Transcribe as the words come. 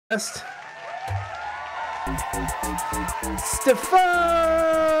Stefan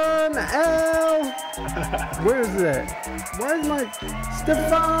L. Where's that? Where's my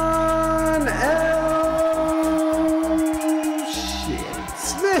Stefan L. Shit.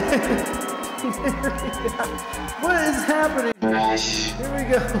 Smith. What is happening? Here we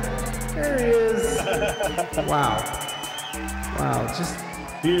go. There he is. Wow. Wow. Just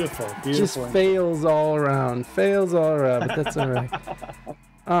beautiful. Just fails all around. Fails all around, but that's all right.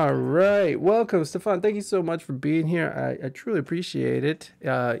 All right. Welcome, Stefan. Thank you so much for being here. I truly appreciate it.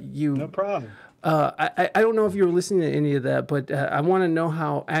 No problem. I don't know if you were listening to any of that, but I want to know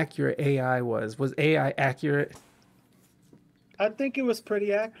how accurate AI was. Was AI accurate? I think it was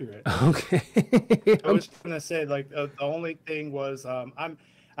pretty accurate. Okay. I was going to say, like, the only thing was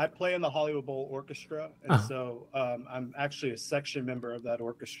I play in the Hollywood Bowl Orchestra, and so I'm actually a section member of that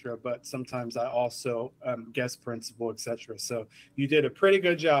orchestra, but sometimes I also guest principal, etc. So you did a pretty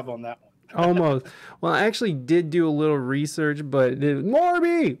good job on that one. Almost. Well, I actually did do a little research, but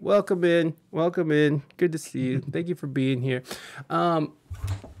Morby, welcome in. Welcome in. Good to see you. Thank you for being here.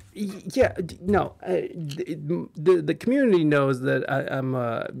 Yeah, no, the community knows that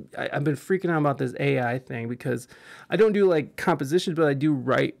I've been freaking out about this AI thing because I don't do like compositions, but I do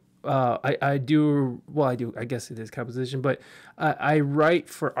write. I do, I guess it is composition, but I write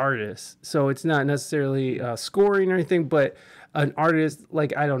for artists. So it's not necessarily scoring or anything, but an artist,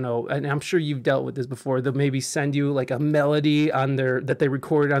 like, I don't know, and I'm sure you've dealt with this before, they'll maybe send you like a melody on that they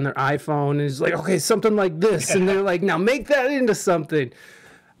recorded on their iPhone, and it's like, okay, something like this, and they're like, now make that into something.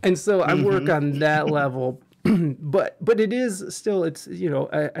 And so I work on that level, but it is still, it's, you know,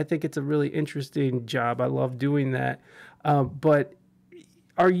 I think it's a really interesting job. I love doing that. But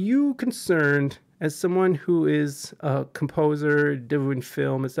are you concerned, as someone who is a composer doing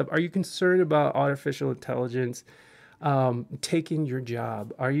film and stuff, are you concerned about artificial intelligence taking your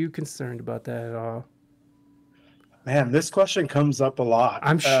job? Are you concerned about that at all? Man, this question comes up a lot.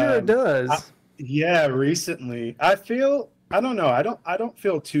 I'm sure it does. Yeah, recently. I don't know. I don't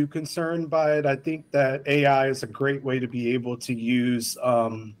feel too concerned by it. I think that AI is a great way to be able to use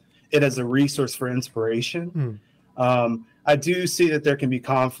it as a resource for inspiration. I do see that there can be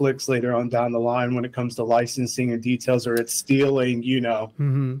conflicts later on down the line when it comes to licensing and details, or it's stealing, you know,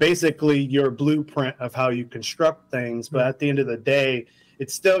 basically your blueprint of how you construct things. But at the end of the day,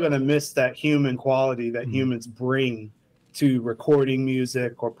 it's still going to miss that human quality that humans bring to recording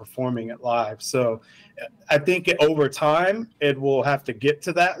music or performing it live. So I think over time it will have to get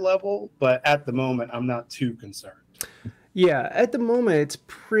to that level, but at the moment I'm not too concerned. Yeah, at the moment it's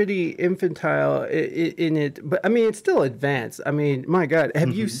pretty infantile in it, but I mean it's still advanced. I mean, my God,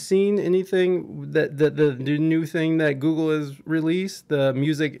 have you seen anything that the new thing that Google has released, the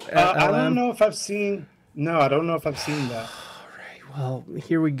music? I don't know if I've seen. No, I don't know if I've seen that. Well,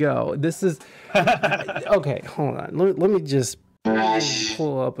 here we go. This is okay. Hold on. Let me just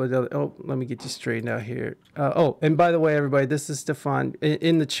pull up another. Oh, let me get you straightened out here. Oh, and by the way, everybody, this is Stefan.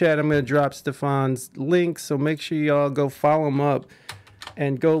 In the chat, I'm going to drop Stefan's link, so make sure y'all go follow him up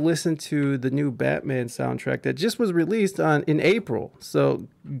and go listen to the new Batman soundtrack that just was released in April. So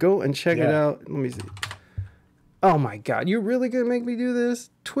go and check it out. Let me see. Oh my God, you're really going to make me do this?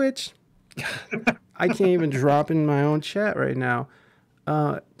 Twitch? I can't even drop in my own chat right now.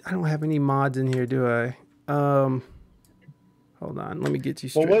 I don't have any mods in here, do I? Hold on, let me get you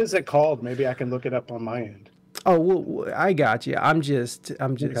straight. Well, what is it called? Maybe I can look it up on my end. Oh, well, I got you. I'm just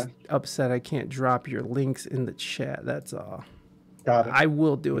upset I can't drop your links in the chat. That's all. Got it. I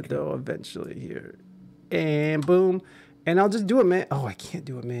will do it though eventually here. And boom. And I'll just do it, oh, I can't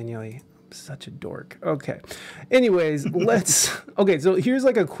do it manually. I'm such a dork. Okay. Anyways, okay, so here's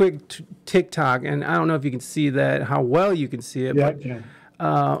like a quick TikTok, and I don't know if you can see that, how well you can see it. Yeah, but, I can.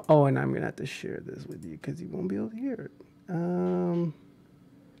 Oh, and I'm going to have to share this with you because you won't be able to hear it.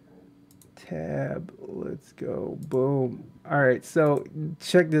 Tab, let's go. Boom. All right, so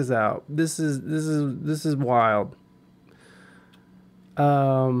check this out. This is wild.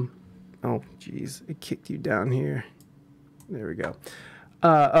 Oh geez, it kicked you down here. There we go.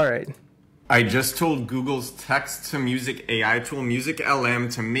 All right. I just told Google's text-to-music AI tool, Music LM,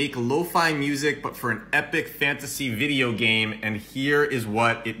 to make lo-fi music, but for an epic fantasy video game, and here is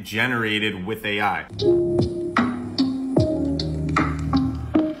what it generated with AI.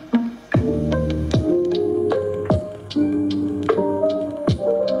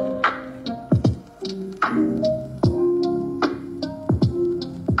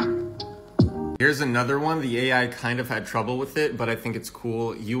 Here's another one. The AI kind of had trouble with it, but I think it's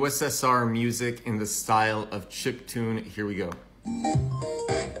cool. USSR music in the style of chiptune. Here we go.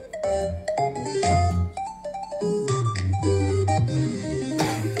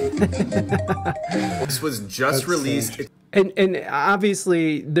 This was just released. And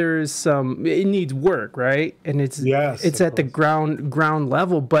obviously there's some, it needs work, right? And it's at the ground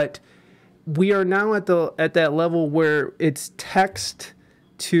level, but we are now at that level where it's text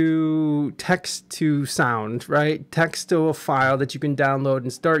to sound, right? Text to a file that you can download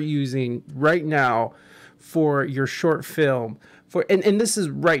and start using right now for your short film. And this is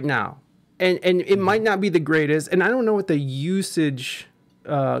right now. And it might not be the greatest, and I don't know what the usage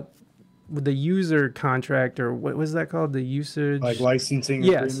with the user contract, or what was that called? The usage, like licensing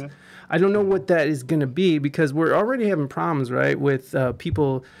agreement. I don't know what that is going to be, because we're already having problems, right, with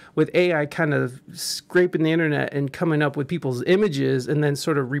people, with AI kind of scraping the internet and coming up with people's images and then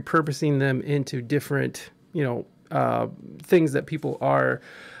sort of repurposing them into different, things that people are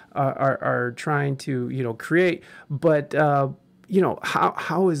trying to, create. But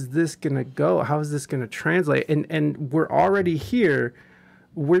how is this going to go? How is this going to translate? And we're already here.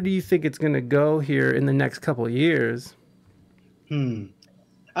 Where do you think it's going to go here in the next couple of years?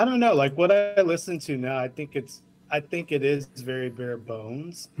 I don't know. Like what I listen to now, I think it is very bare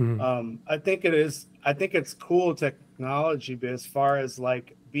bones. I think it's cool technology, but as far as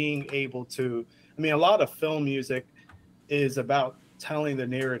like being able to, a lot of film music is about telling the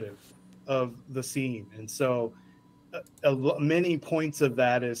narrative of the scene. And so many points of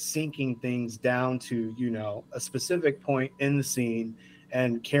that is syncing things down to, a specific point in the scene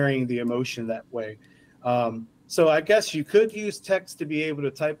and carrying the emotion that way. So I guess you could use text to be able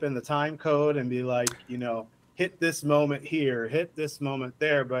to type in the time code and be like, hit this moment here, hit this moment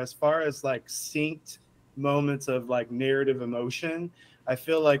there. But as far as like synced moments of like narrative emotion, I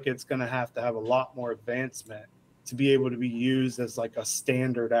feel like it's going to have a lot more advancement to be able to be used as like a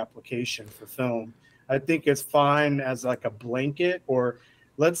standard application for film. I think it's fine as like a blanket, or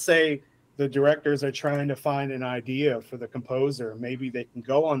let's say the directors are trying to find an idea for the composer. Maybe they can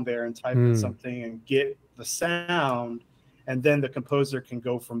go on there and type in something and get the sound, and then the composer can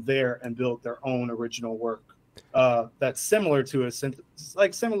go from there and build their own original work. That's similar to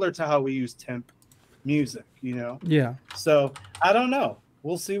similar to how we use temp music, Yeah. So I don't know.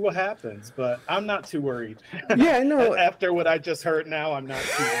 We'll see what happens, but I'm not too worried. Yeah, I know. After what I just heard now, I'm not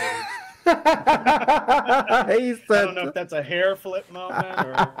too worried. I don't know if that's a hair flip moment,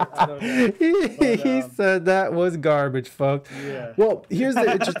 or I don't know. He said that was garbage, folks. Yeah. Well, here's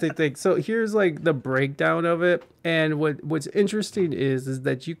the interesting thing. So here's like the breakdown of it, and what's interesting is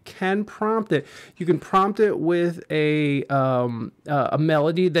that you can prompt it. You can prompt it with a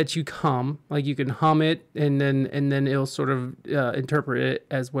melody that you hum, like you can hum it, and then it'll sort of interpret it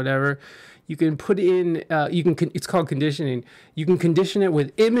as whatever. You can put in, it's called conditioning. You can condition it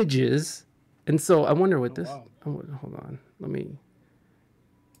with images. And so I wonder what hold on. Let me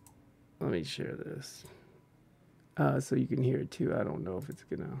share this. So you can hear it too. I don't know if it's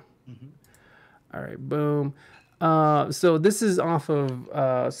gonna. All right, boom. So this is off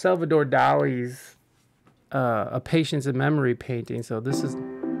of Salvador Dali's A Patience and Memory painting. So this is.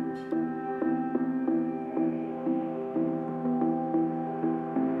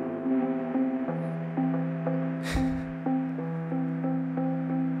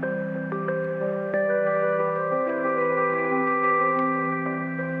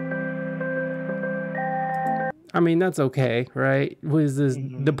 I mean, that's okay, right? Was this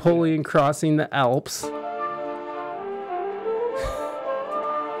Napoleon crossing the Alps?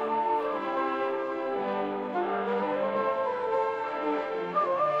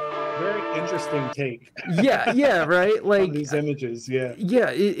 Very interesting take. Yeah, right. Like on these images, yeah.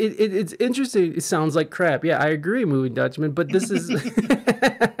 It's interesting. It sounds like crap. Yeah, I agree, Movie Dutchman. But this is.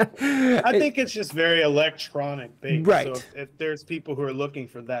 I think it's just very electronic based. Right. So if there's people who are looking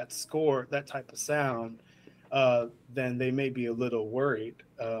for that score, that type of sound, then they may be a little worried.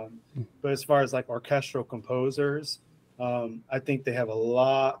 But as far as like orchestral composers, I think they have a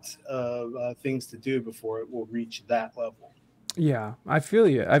lot of things to do before it will reach that level. Yeah, I feel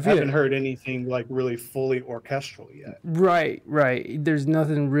you. I haven't heard anything like really fully orchestral yet. Right. There's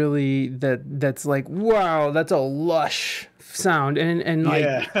nothing really that's like, wow, that's a lush sound. And like,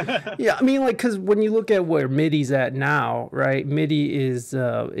 yeah, I mean, like, because when you look at where MIDI's at now, right? MIDI is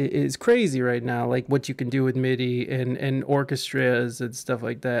crazy right now. Like what you can do with MIDI and orchestras and stuff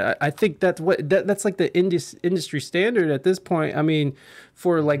like that. I think that's like the industry standard at this point. I mean,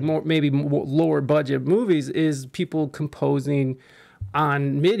 for like maybe lower budget movies, is people composing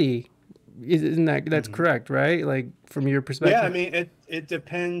on MIDI. Isn't that's correct, right? Like from your perspective? Yeah, I mean, it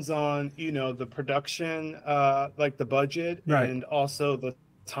depends on, the production, like the budget, right, and also the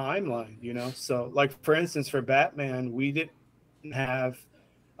timeline, So like, for instance, for Batman, we didn't have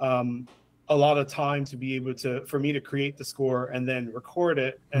a a lot of time to be able to, for me to create the score and then record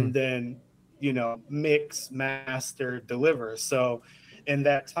it and then, you know, mix, master, deliver. So in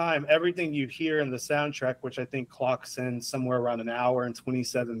that time, everything you hear in the soundtrack, which I think clocks in somewhere around an hour and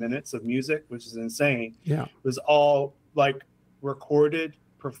 27 minutes of music, which is insane, was all like recorded,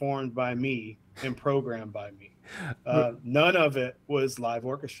 performed by me and programmed by me. None of it was live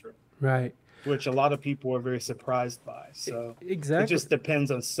orchestra. Right. Which a lot of people are very surprised by. So exactly, it just depends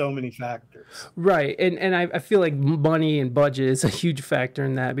on so many factors. Right, and I feel like money and budget is a huge factor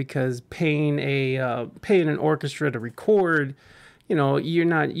in that, because paying an orchestra to record, you know, you're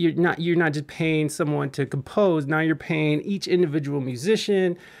not just paying someone to compose. Now you're paying each individual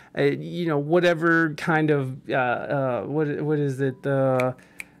musician, you know, whatever kind of what is it, the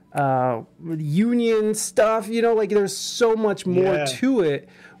union stuff, you know, like there's so much more to it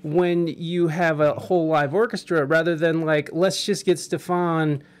when you have a whole live orchestra, rather than like, let's just get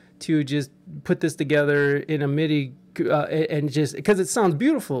Stefan to just put this together in a MIDI and just, because it sounds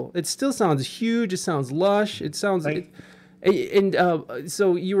beautiful. It still sounds huge. It sounds lush. It sounds,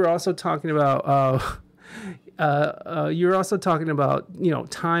 so you were also talking about, you know,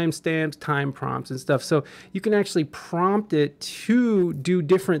 timestamps, time prompts and stuff. So you can actually prompt it to do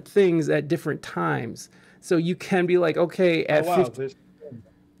different things at different times. So you can be like, okay, at 50,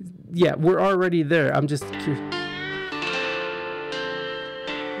 yeah, we're already there. I'm just curious.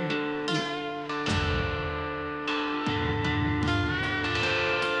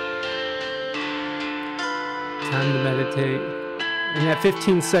 Time to meditate. And at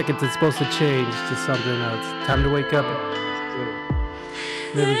 15 seconds, it's supposed to change to something else. Time to wake up.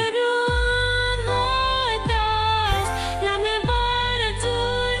 There we go.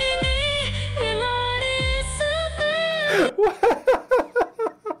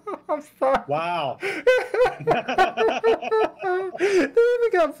 I'm sorry. Wow. They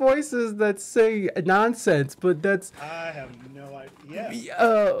even got voices that say nonsense, but that's... I have no idea.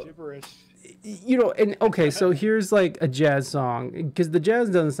 Yeah. Gibberish. You know, and okay, so here's like a jazz song, because the jazz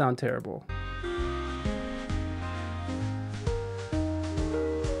doesn't sound terrible.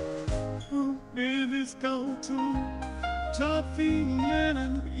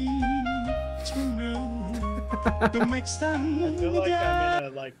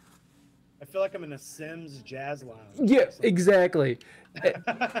 I feel like I'm in a Sims jazz lounge. Yeah, exactly.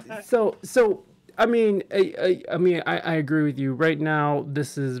 So I mean, I agree with you. Right now,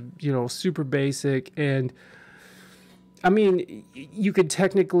 this is, you know, super basic, and I mean, you could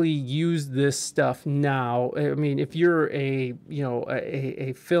technically use this stuff now. I mean, if you're a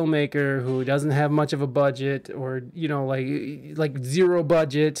filmmaker who doesn't have much of a budget, or, you know, like zero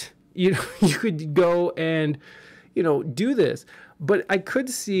budget, you know, you could go and, you know, do this. But I could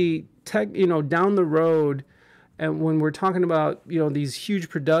see down the road, and when we're talking about, you know, these huge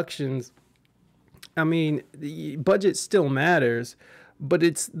productions, I mean, the budget still matters, but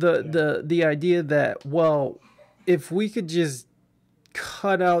it's the idea that, well, if we could just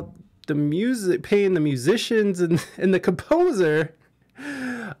cut out the music, paying the musicians and the composer,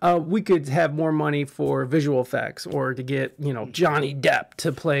 we could have more money for visual effects, or to get, you know, Johnny Depp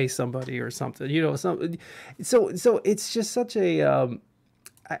to play somebody or something, you know, something. So it's just such a,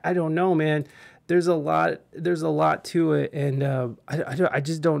 I don't know, man. There's a lot to it, and I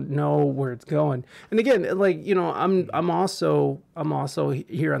just don't know where it's going. And again, like, you know, I'm also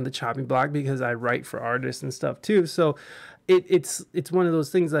here on the chopping block because I write for artists and stuff too. So it's one of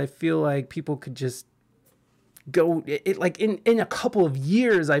those things I feel like people could just go like in a couple of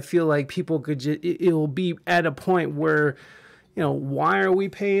years. I feel like people could just, it'll be at a point where, you know, why are we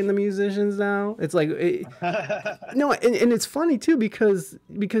paying the musicians now? It's like, no, and it's funny too, because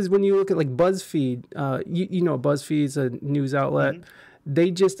when you look at like BuzzFeed, you know, BuzzFeed's a news outlet. Mm-hmm.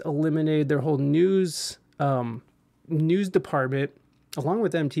 They just eliminated their whole news department, along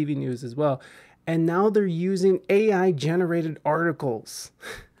with MTV News as well, and now they're using AI generated articles.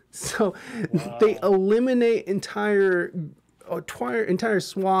 So they eliminate entire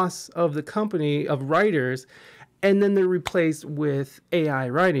swaths of the company of writers, and then they're replaced with AI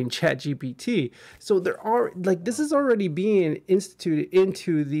writing, ChatGPT. So there are, like, this is already being instituted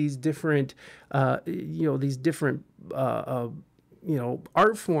into these different, art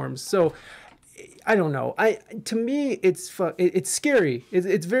forms. So I don't know. To me, it's scary.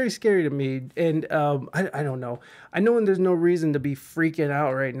 It's very scary to me, and I don't know. I know there's no reason to be freaking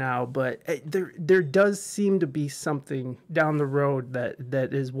out right now, but there does seem to be something down the road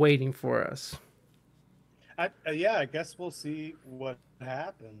that is waiting for us. I guess we'll see what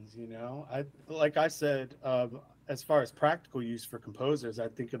happens. You know, like I said, as far as practical use for composers, I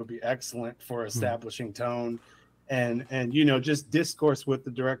think it'll be excellent for establishing tone and you know, just discourse with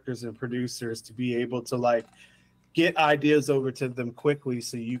the directors and producers to be able to like get ideas over to them quickly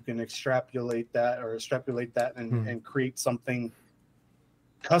so you can extrapolate that and create something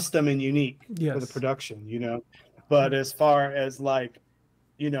custom and unique for the production, you know. But as far as like,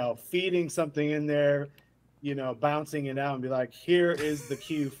 you know, feeding something in there, you know, bouncing it out and be like, here is the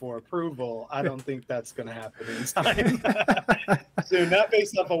cue for approval, I don't think that's going to happen in time. So not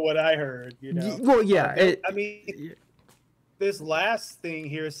based off of what I heard, you know. Well, yeah. I mean, this last thing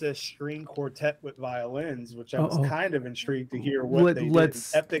here says string quartet with violins, which I was kind of intrigued to hear what they did.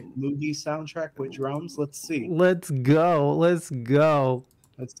 Epic movie soundtrack with drums. Let's see. Let's go. Let's go.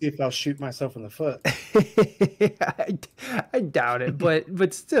 Let's see if I'll shoot myself in the foot. I doubt it,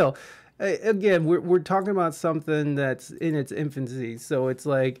 but still, again, we're talking about something that's in its infancy, so it's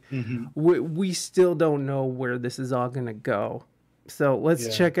like we still don't know where this is all gonna go. So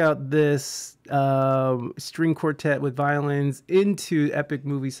let's check out this string quartet with violins into epic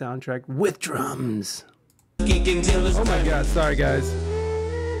movie soundtrack with drums. Oh my God! Sorry, guys.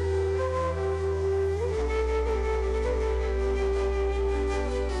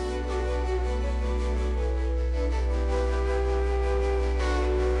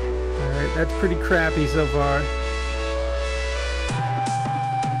 That's pretty crappy so far.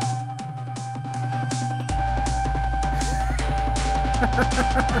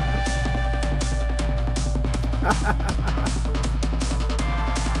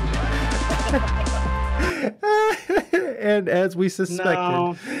 And as we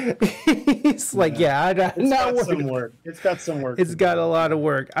suspected, he's like, "Yeah, it's got some work. It's got some work. It's got a lot of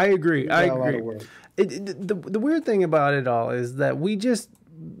work." I agree. I agree. The weird thing about it all is that we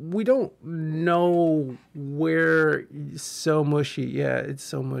don't know where. So mushy. Yeah, it's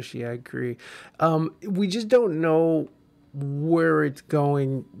so mushy. I agree. We just don't know where it's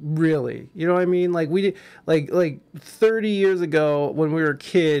going, really. You know what I mean? Like we did, like 30 years ago when we were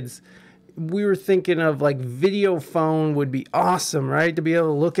kids, we were thinking of like video phone would be awesome, right? To be able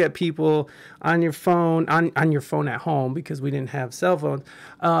to look at people on your phone, on your phone at home, because we didn't have cell phones.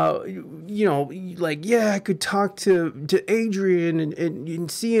 You know, like, yeah, I could talk to Adrian and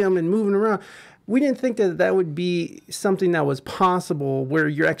see him and moving around. We didn't think that that would be something that was possible where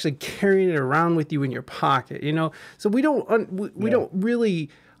you're actually carrying it around with you in your pocket, you know? So we don't really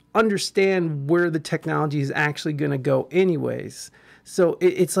understand where the technology is actually going to go anyways. So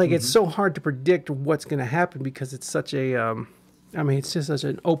it's like it's so hard to predict what's going to happen because it's such a, I mean, it's just such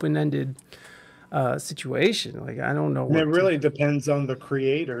an open-ended situation. Like, I don't know. And it really depends on the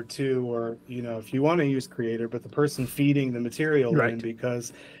creator too, or, you know, if you want to use creator, but the person feeding the material in,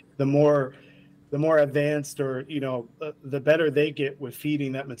 because the more advanced, or, you know, the better they get with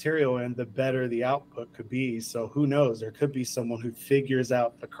feeding that material in, the better the output could be. So who knows? There could be someone who figures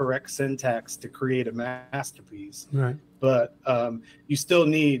out the correct syntax to create a masterpiece. Right. But you still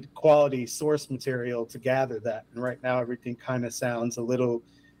need quality source material to gather that. And right now, everything kind of sounds a little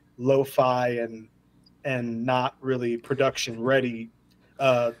lo-fi and not really production ready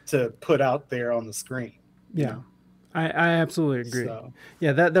to put out there on the screen. Yeah. You know? I absolutely agree. So.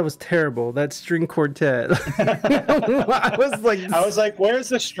 Yeah, that was terrible. That string quartet. I was like, where's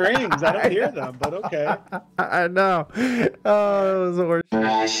the strings? I don't hear them, but okay. I know. Oh, it was the worst.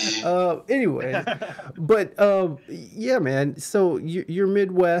 Anyway, but yeah, man. So you're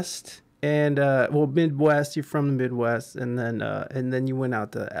Midwest, and well, Midwest. You're from the Midwest, and then you went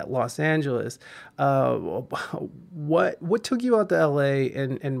out to Los Angeles. What took you out to LA,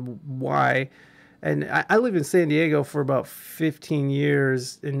 and why? And I lived in San Diego for about 15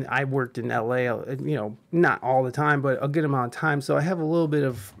 years, and I worked in LA, you know, not all the time, but a good amount of time. So I have a little bit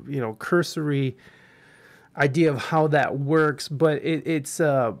of, you know, cursory idea of how that works. But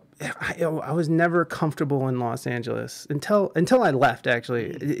I was never comfortable in Los Angeles until I left,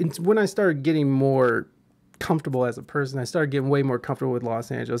 actually. It's when I started getting more comfortable as a person. I started getting way more comfortable with Los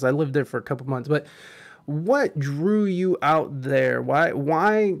Angeles. I lived there for a couple months, but what drew you out there? Why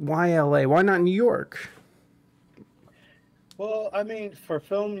LA? Why not New York? Well, I mean, for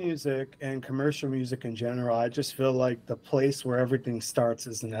film music and commercial music in general, I just feel like the place where everything starts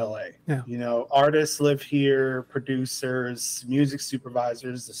is in LA. Yeah. You know, artists live here, producers, music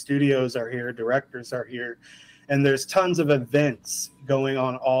supervisors, the studios are here, directors are here, and there's tons of events going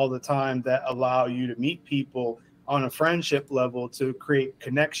on all the time that allow you to meet people on a friendship level, to create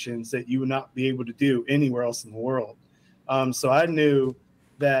connections that you would not be able to do anywhere else in the world. So I knew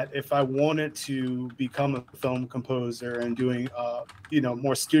that if I wanted to become a film composer and doing, you know,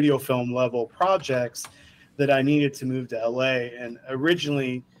 more studio film level projects, that I needed to move to LA. And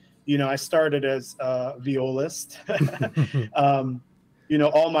originally, you know, I started as a violist, you know,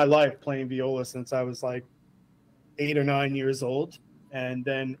 all my life playing viola since I was like 8 or 9 years old, and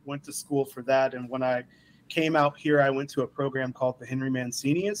then went to school for that. And when I came out here, I went to a program called the Henry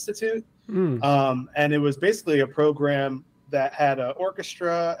Mancini Institute. And it was basically a program that had an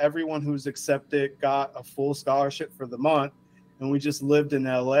orchestra. Everyone who was accepted got a full scholarship for the month. And we just lived in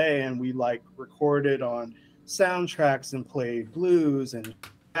LA, and we like recorded on soundtracks and played blues and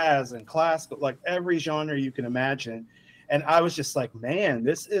jazz and classical, like every genre you can imagine. And I was just like, man,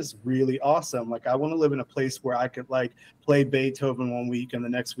 this is really awesome. Like, I want to live in a place where I could like play Beethoven one week and the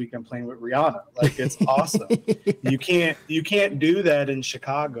next week I'm playing with Rihanna. Like, it's awesome. You can't do that in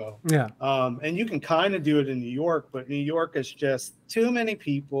Chicago. Yeah. And you can kind of do it in New York, but New York is just too many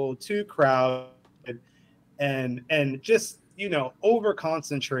people, too crowded, and just, you know, over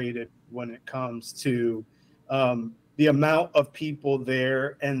concentrated when it comes to the amount of people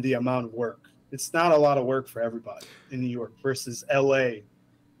there and the amount of work. It's not a lot of work for everybody in New York versus LA.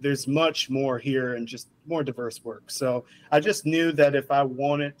 There's much more here and just more diverse work. So I just knew that if I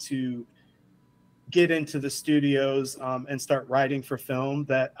wanted to get into the studios and start writing for film,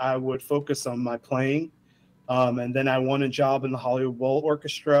 that I would focus on my playing. And then I won a job in the Hollywood Bowl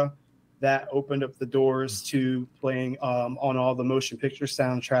Orchestra. That opened up the doors to playing on all the motion picture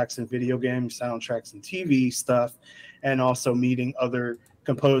soundtracks and video game soundtracks and TV stuff, and also meeting other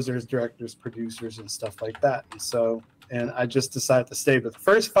composers, directors, producers, and stuff like that. And I just decided to stay. But the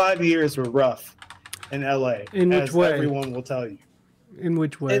first 5 years were rough in LA. In which way? Everyone will tell you. In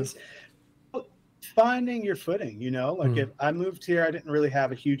which way? It's finding your footing, you know? Like, if I moved here, I didn't really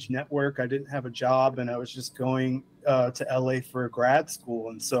have a huge network. I didn't have a job, and I was just going to LA for grad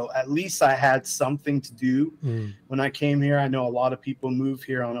school. And so at least I had something to do when I came here. I know a lot of people move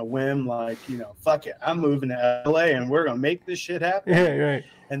here on a whim, like, you know, fuck it, I'm moving to LA and we're going to make this shit happen. Yeah, right.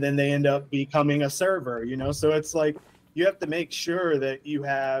 And then they end up becoming a server, you know? So it's like, you have to make sure that you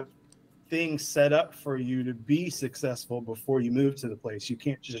have things set up for you to be successful before you move to the place. You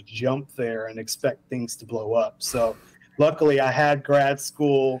can't just jump there and expect things to blow up. So luckily I had grad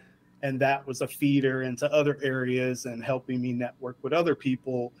school, and that was a feeder into other areas and helping me network with other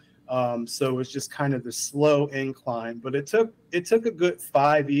people. So it was just kind of the slow incline, but it took a good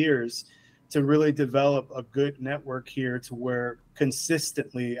 5 years to really develop a good network here to where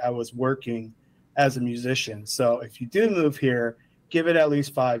consistently I was working as a musician. So if you do move here, give it at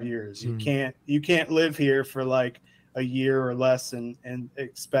least 5 years. You can't live here for like a year or less and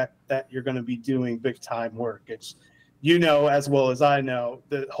expect that you're going to be doing big time work. It's, you know, as well as I know,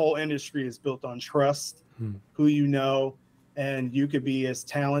 the whole industry is built on trust, who you know, and you could be as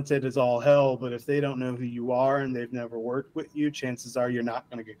talented as all hell, but if they don't know who you are and they've never worked with you, chances are you're not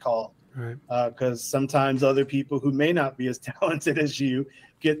going to get called. Right. Because sometimes other people who may not be as talented as you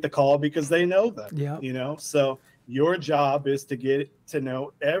get the call because they know them. Yeah. You know, so your job is to get to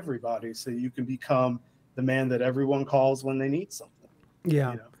know everybody so you can become the man that everyone calls when they need something.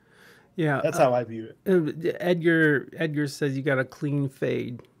 Yeah. You know? Yeah. That's how I view it. Edgar says you got a clean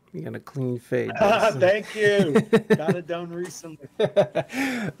fade. You got a clean fade. Thank you. Got it done recently.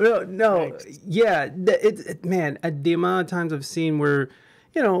 No. Thanks. Yeah. Man, the amount of times I've seen where,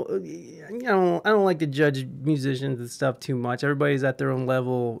 I don't like to judge musicians and stuff too much. Everybody's at their own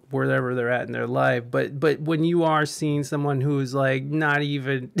level wherever they're at in their life. But when you are seeing someone who's like not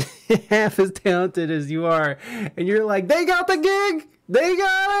even half as talented as you are, and you're like, they got the gig, they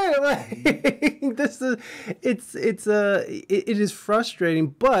got it. Like, it is frustrating,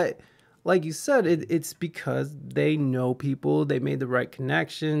 but like you said, it's because they know people, they made the right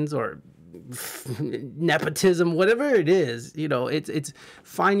connections, or nepotism, whatever it is. It's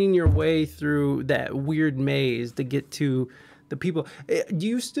finding your way through that weird maze to get to the people. Do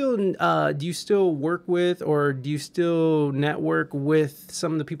you still work with, or do you still network with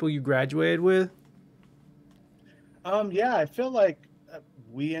some of the people you graduated with? Yeah, I feel like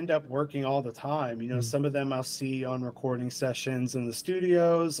we end up working all the time. Some of them I'll see on recording sessions in the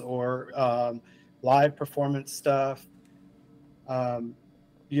studios or live performance stuff.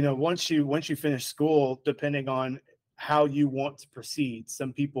 Once you finish school, depending on how you want to proceed,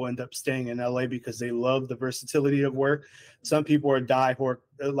 some people end up staying in LA because they love the versatility of work. Some people are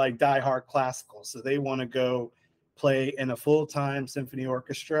diehard classical, so they want to go play in a full-time symphony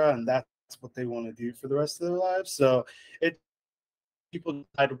orchestra, and that's what they want to do for the rest of their lives. So people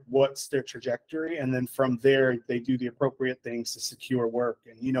decide what's their trajectory, and then from there they do the appropriate things to secure work.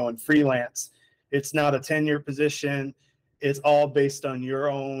 And in freelance, it's not a tenure position. It's all based on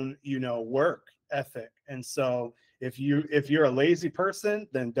your own, work ethic. And so if you're a lazy person,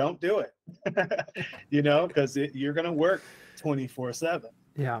 then don't do it, because you're going to work 24/7.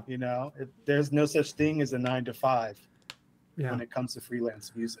 Yeah. There's no such thing as a 9 to 5 when it comes to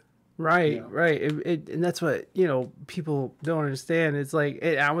freelance music. Right, right. And that's what, people don't understand. It's like,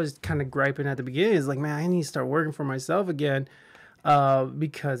 I was kind of griping at the beginning. It's like, man, I need to start working for myself again,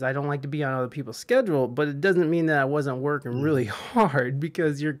 because I don't like to be on other people's schedule. But it doesn't mean that I wasn't working really hard,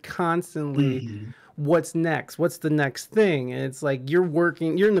 because you're constantly, what's next? What's the next thing? And it's like you're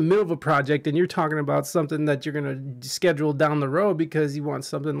in the middle of a project and you're talking about something that you're going to schedule down the road because you want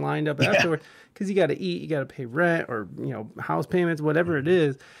something lined up afterward, because you got to eat, you got to pay rent, or, house payments, whatever it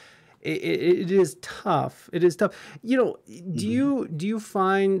is. It is tough. It is tough. Do you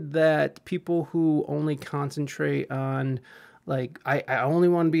find that people who only concentrate on, like, I only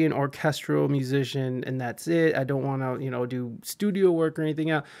want to be an orchestral musician and that's it, I don't want to, do studio work or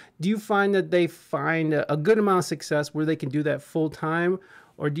anything else, do you find that they find a good amount of success where they can do that full time?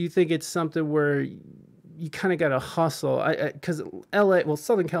 Or do you think it's something where you kind of got to hustle? Because LA, well,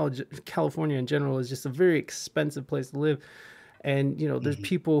 Southern California in general is just a very expensive place to live. And, there's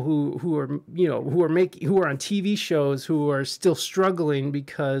people who are on TV shows who are still struggling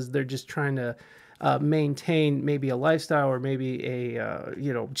because they're just trying to maintain maybe a lifestyle, or maybe a,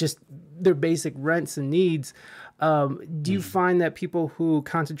 just their basic rents and needs. Do you find that people who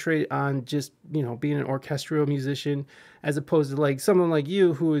concentrate on just, being an orchestral musician, as opposed to like someone like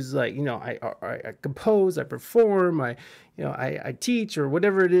you who is like, I compose, I perform, I teach, or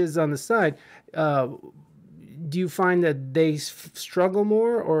whatever it is on the side, do you find that they struggle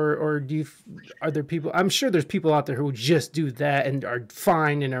more, or are there people? I'm sure there's people out there who just do that and are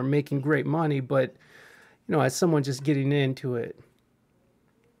fine and are making great money, but as someone just getting into it,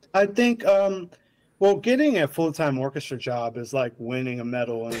 I think, well, getting a full-time orchestra job is like winning a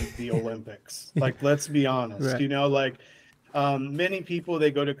medal in the Olympics. Like, let's be honest, right. Many people,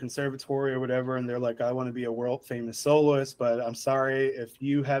 they go to conservatory or whatever, and they're like, I want to be a world famous soloist, but I'm sorry, if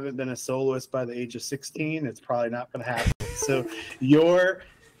you haven't been a soloist by the age of 16, it's probably not going to happen. So your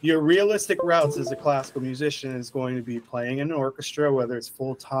realistic routes as a classical musician is going to be playing in an orchestra, whether it's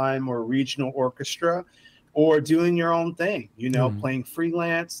full-time or regional orchestra, or doing your own thing, playing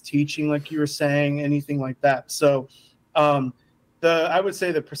freelance, teaching, like you were saying, anything like that. So I would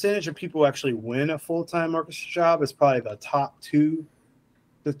say the percentage of people who actually win a full-time orchestra job is probably the top 2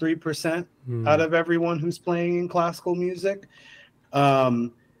 to 3% out of everyone who's playing in classical music.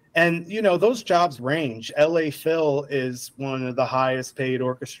 And, those jobs range. LA Phil is one of the highest paid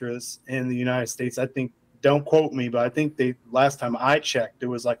orchestras in the United States. I think, don't quote me, but I think last time I checked, it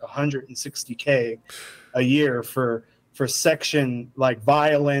was like $160K a year for section, like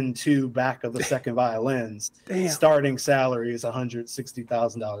violin 2 back of the second violins. Damn. Starting salary is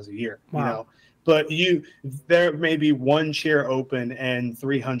 $160,000 a year. Wow. But there may be one chair open and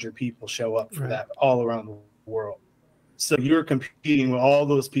 300 people show up for that all around the world. So you're competing with all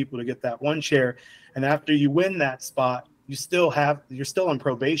those people to get that one chair, and after you win that spot, you're still on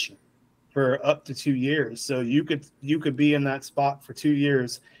probation for up to 2 years. So you could be in that spot for 2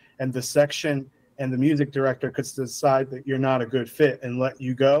 years, and the section and the music director could decide that you're not a good fit and let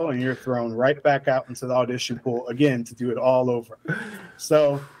you go, and you're thrown right back out into the audition pool again to do it all over.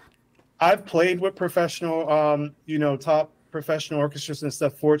 So I've played with professional, top professional orchestras and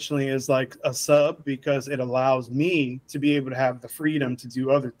stuff, fortunately, is like a sub, because it allows me to be able to have the freedom to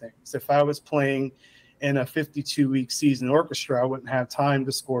do other things. If I was playing in a 52-week season orchestra, I wouldn't have time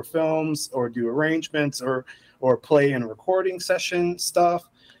to score films or do arrangements or play in recording session stuff.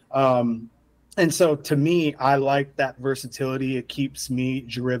 And so to me, I like that versatility. It keeps me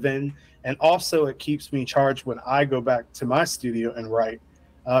driven, and also it keeps me charged when I go back to my studio and write,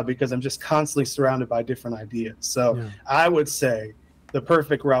 because I'm just constantly surrounded by different ideas. So I would say the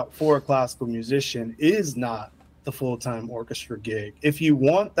perfect route for a classical musician is not the full-time orchestra gig. If you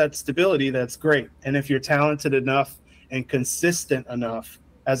want that stability, that's great. And if you're talented enough and consistent enough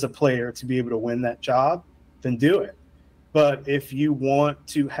as a player to be able to win that job, then do it. But if you want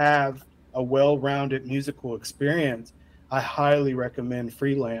to have a well-rounded musical experience, I highly recommend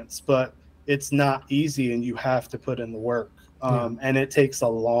freelance. But it's not easy, and you have to put in the work. And it takes a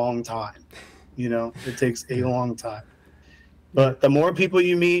long time. It takes a long time. But the more people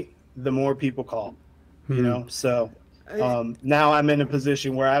you meet, the more people call. So now I'm in a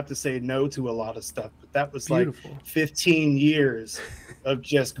position where I have to say no to a lot of stuff. But that was beautiful. Like 15 years of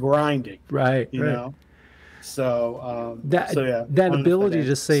just grinding. Right. You know? So that ability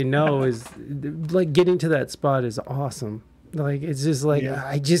to say no is like getting to that spot is awesome. Like, it's just like,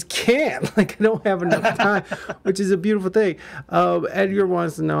 I just can't, like, I don't have enough time, which is a beautiful thing. Edgar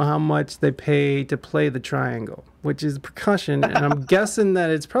wants to know how much they pay to play the triangle, which is percussion. And I'm guessing that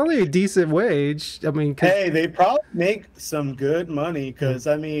it's probably a decent wage. I mean, hey, they probably make some good money, because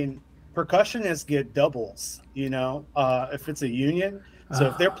I mean, percussionists get doubles, if it's a union. So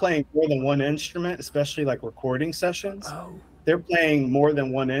if they're playing more than one instrument, especially like recording sessions, Oh. they're playing more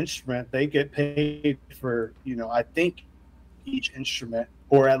than one instrument. They get paid for, you know, I think each instrument,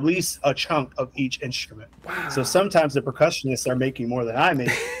 or at least a chunk of each instrument. Wow. So sometimes the percussionists are making more than I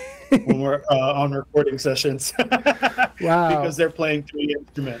make when we're on recording sessions. Wow. Because they're playing 3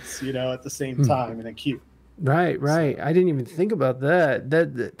 instruments, you know, at the same time in a cue. Right. So, I didn't even think about that.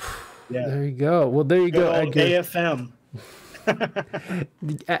 Yeah. There you go. Well, there you go, Edgar. AFM.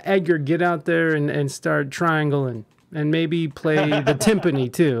 Edgar, get out there and start triangling, and maybe play the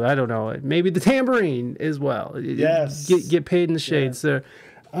timpani too. I don't know. Maybe the tambourine as well. Yes. Get paid in the shades, sir.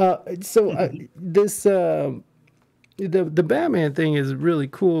 This the Batman thing is really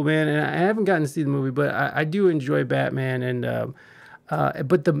cool, man. And I haven't gotten to see the movie, but I do enjoy Batman. And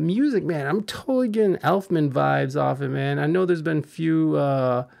but the music, man, I'm totally getting Elfman vibes off it, man. I know there's been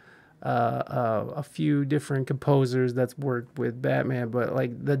a few different composers that's worked with Batman, but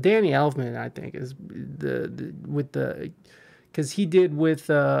like the Danny Elfman, I think is because he did with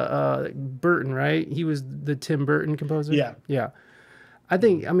Burton, right? He was the Tim Burton composer. Yeah. I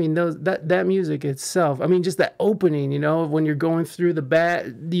think, I mean, that music itself, I mean, just that opening, you know, when you're going through the bat,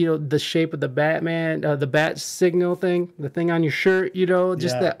 you know, the shape of the Batman, the bat signal thing, the thing on your shirt, you know,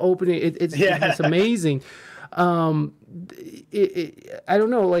 just that opening, it's amazing. I don't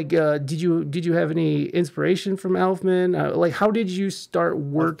know, like, did you have any inspiration from Elfman? Like, how did you start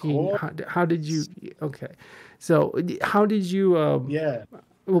working? How did you, okay. So how did you,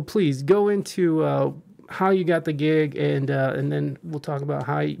 well, please go into, how you got the gig, and then we'll talk about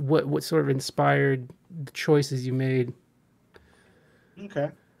what sort of inspired the choices you made. Okay.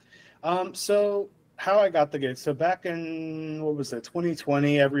 So how I got the gig. So back in, what was it,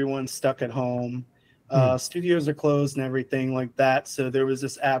 2020, everyone's stuck at home. Studios are closed and everything like that. So there was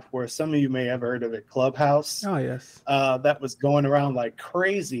this app where some of you may have heard of it, Clubhouse. Oh, yes. That was going around like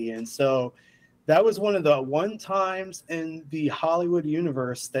crazy. And so that was one of the times in the Hollywood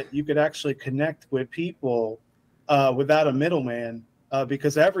universe that you could actually connect with people without a middleman,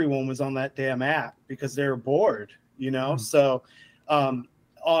 because everyone was on that damn app because they were bored, you know? So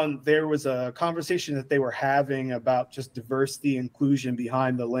there was a conversation that they were having about just diversity, inclusion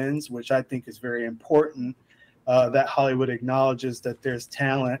behind the lens, which I think is very important, that Hollywood acknowledges that there's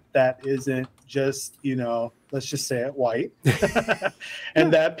talent that isn't just, you know, let's just say it, white,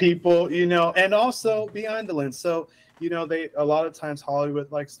 and that people, you know, and also behind the lens. So, you know, a lot of times Hollywood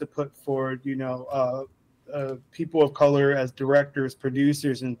likes to put forward, you know, people of color as directors,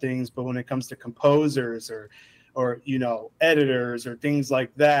 producers and things. But when it comes to composers or, you know, editors or things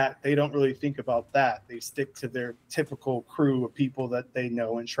like that, they don't really think about that. They stick to their typical crew of people that they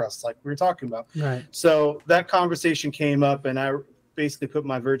know and trust, like we were talking about. Right. So that conversation came up, and I basically put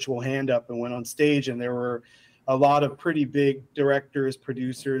my virtual hand up and went on stage, and there were a lot of pretty big directors,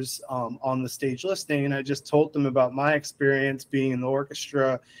 producers on the stage listening. And I just told them about my experience being in the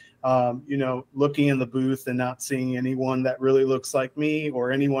orchestra, you know, looking in the booth and not seeing anyone that really looks like me,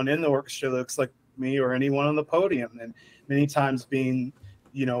 or anyone in the orchestra looks like me, or anyone on the podium. And many times being,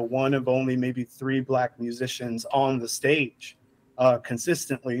 you know, one of only maybe 3 Black musicians on the stage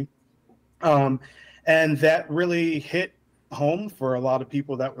consistently. And that really hit home for a lot of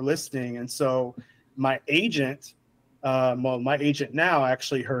people that were listening. And so my agent, my agent now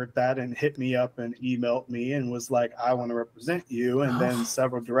actually heard that and hit me up and emailed me and was like, I want to represent you. And then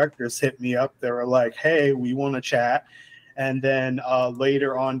several directors hit me up. They were like, hey, we want to chat. And then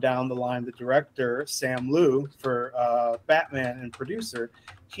later on down the line, the director, Sam Liu, for Batman and producer,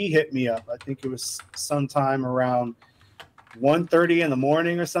 he hit me up. I think it was sometime around 1:30 in the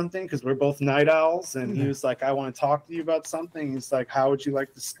morning or something, because we're both night owls. And he was like, I want to talk to you about something. He's like, how would you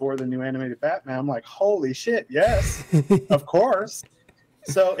like to score the new animated Batman? I'm like, holy shit, yes, of course.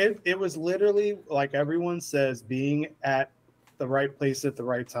 So it was literally, like everyone says, being at the right place at the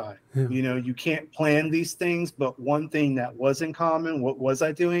right time. You know, you can't plan these things, but one thing that was in common, what was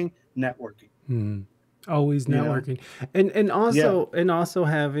I doing? Networking. Always networking, and also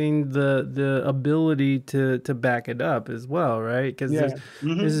having the ability to back it up as well, right? Because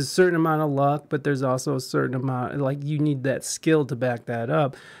there's a certain amount of luck, but there's also a certain amount, like, you need that skill to back that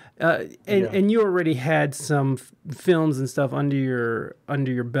up. And you already had some films and stuff under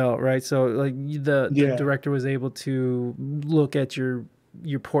your belt, right? So like the director was able to look at your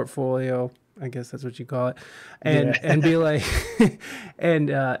portfolio, I guess that's what you call it, and be like, and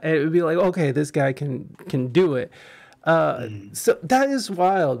it would be like, okay, this guy can do it. So that is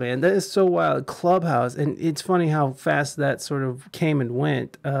wild, man. That is so wild. Clubhouse, and it's funny how fast that sort of came and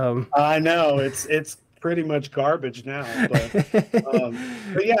went. I know it's pretty much garbage now.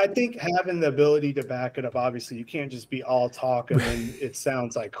 But yeah, I think having the ability to back it up, obviously you can't just be all talk and then it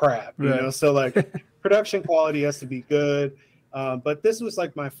sounds like crap, you know? So like production quality has to be good. But this was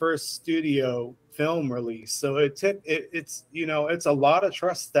like my first studio film release. So it's, you know, it's a lot of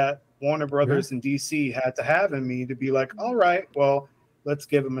trust that Warner Brothers and DC had to have in me to be like, all right, well, let's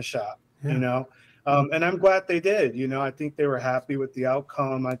give them a shot, you know? And I'm glad they did. You know, I think they were happy with the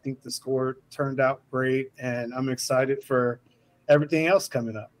outcome. I think the score turned out great, and I'm excited for everything else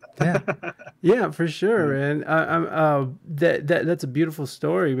coming up. Yeah, for sure, man. That's a beautiful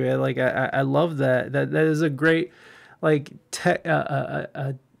story, man. Like I love that. That is a great, like,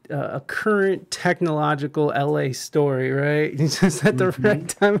 a current technological LA story, right? Just at the right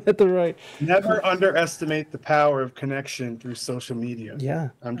time, at the right. Never underestimate the power of connection through social media. Yeah,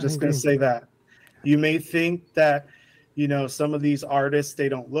 I'm just going to say that. You may think that, you know, some of these artists, they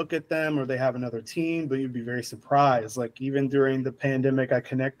don't look at them or they have another team, but you'd be very surprised. Like even during the pandemic, I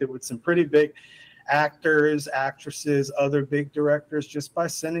connected with some pretty big actors, actresses, other big directors just by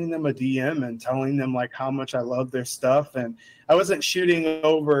sending them a DM and telling them like how much I love their stuff. And I wasn't shooting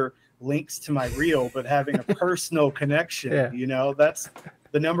over links to my reel, but having a personal connection, you know, that's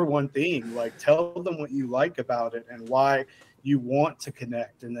the number one thing. Like tell them what you like about it and why you want to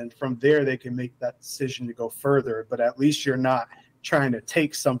connect, and then from there they can make that decision to go further, but at least you're not trying to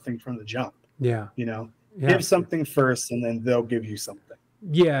take something from the jump. You know, give something first and then they'll give you something.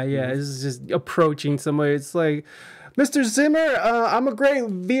 It's just approaching somebody. It's like, Mr. Zimmer, I'm a great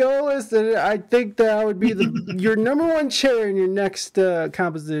violist, and I think that I would be your number one chair in your next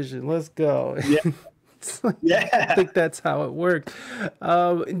composition. Let's go. Like, I think that's how it worked.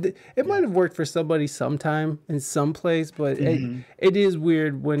 It might have worked for somebody sometime in some place, but it is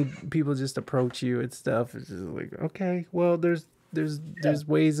weird when people just approach you and stuff. It's just like, okay, well, there's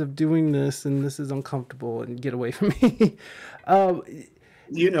ways of doing this, and this is uncomfortable, and get away from me.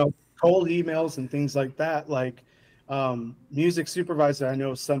 You know, cold emails and things like that. Like music supervisor, I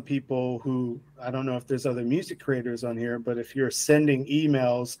know some people who, I don't know if there's other music creators on here, but if you're sending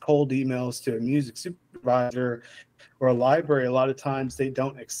emails, cold emails to a music supervisor or a library, a lot of times they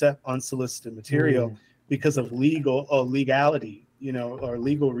don't accept unsolicited material because of legality, you know, or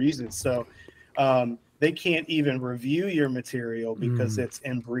legal reasons. So they can't even review your material because it's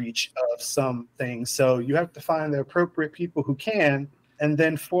in breach of some things. So you have to find the appropriate people who can, and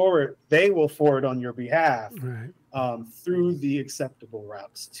then they will forward on your behalf through the acceptable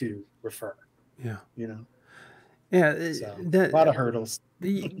routes to refer. You know? So, a lot of hurdles.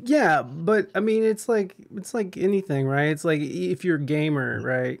 Yeah, but I mean, it's like anything, right? It's like if you're a gamer,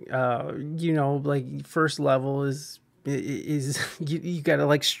 right? You know, like first level is you gotta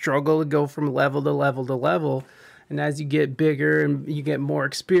like struggle to go from level to level to level. And as you get bigger and you get more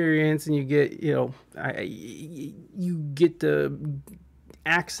experience and you get, you know, you get the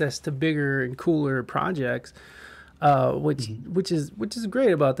access to bigger and cooler projects, which is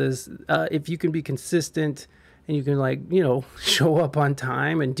great about this. If you can be consistent and you can, like, you know, show up on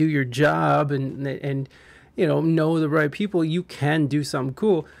time and do your job and you know the right people, you can do something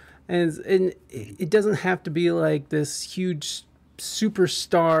cool. And it doesn't have to be like this huge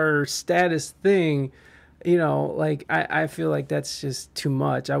superstar status thing. You know, like I feel like that's just too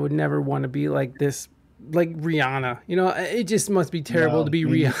much. I would never want to be like this, like Rihanna. You know, it just must be terrible to be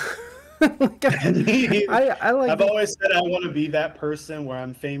Rihanna. Like, I've always said I want to be that person where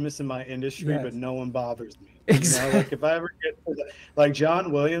I'm famous in my industry, but no one bothers me. Exactly. You know, like if I ever get to like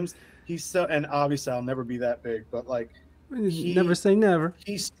John Williams, he's so, and obviously I'll never be that big, but like never say never.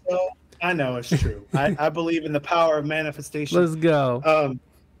 He's so, I know it's true. I believe in the power of manifestation. Let's go.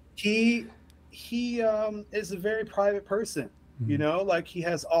 He is a very private person. You know, like he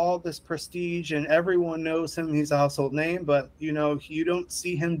has all this prestige and everyone knows him. He's a household name, but you know, you don't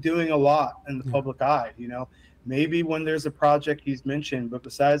see him doing a lot in the public eye. You know, maybe when there's a project he's mentioned, but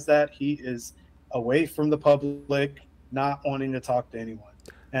besides that, he is away from the public, not wanting to talk to anyone.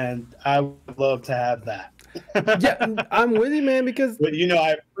 And I would love to have that. Yeah, I'm with you, man, because but you know,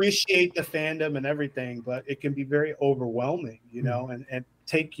 I appreciate the fandom and everything, but it can be very overwhelming, you know, and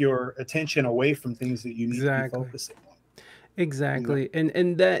take your attention away from things that you need to be focusing on. Exactly.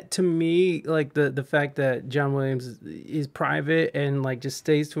 And that, to me, like the fact that John Williams is private and like just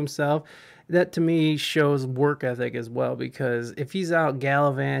stays to himself, that to me shows work ethic as well, because if he's out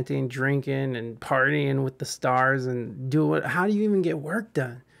gallivanting, drinking and partying with the stars and doing, how do you even get work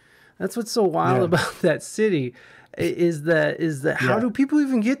done? That's what's so wild about that city, is that how do people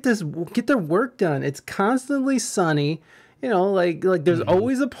even get their work done? It's constantly sunny, you know, like there's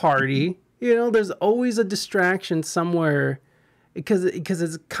always a party. You know, there's always a distraction somewhere, because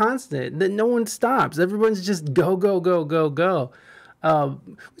it's constant. That no one stops. Everyone's just go go go go go.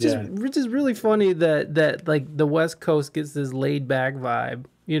 Which is really funny that like the West Coast gets this laid back vibe.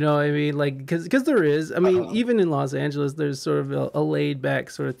 You know what I mean? Like because there is. I mean, even in Los Angeles, there's sort of a laid back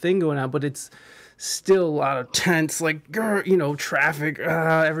sort of thing going on, but it's still a lot of tense, like traffic.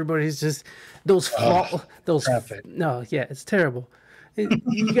 Everybody's just those traffic. No, yeah, it's terrible.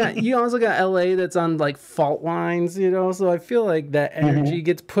 You also got LA that's on like fault lines, so I feel like that energy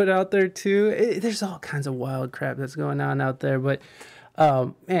gets put out there too. There's all kinds of wild crap that's going on out there, but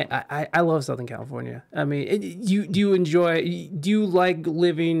man, I love Southern California. I mean, do you like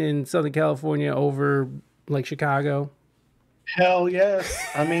living in Southern California over like Chicago? Hell yes.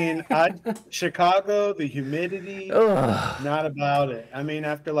 I mean, Chicago, the humidity, not about it. I mean,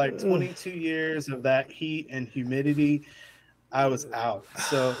 after like 22 years of that heat and humidity, I was out.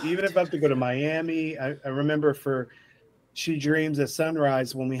 So even if I have to go to Miami, I remember for She Dreams at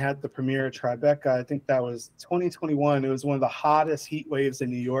Sunrise, when we had the premiere of Tribeca, I think that was 2021. It was one of the hottest heat waves in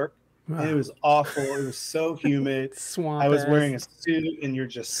New York. Wow. And it was awful. It was so humid. I was wearing a suit and you're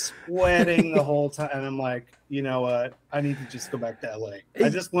just sweating the whole time. And I'm like, you know what? I need to just go back to LA. I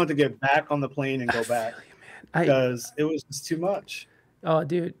just wanted to get back on the plane and go back because it was just too much. Oh,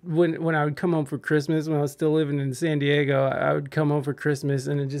 dude, when I would come home for Christmas, when I was still living in San Diego, I would come home for Christmas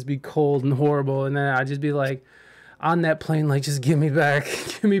and it'd just be cold and horrible. And then I'd just be like on that plane, like, just give me back.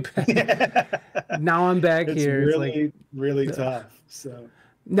 Give me back. Yeah. Now I'm back here. It's really, really tough. So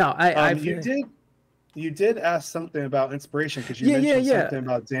no, you did ask something about inspiration because you mentioned something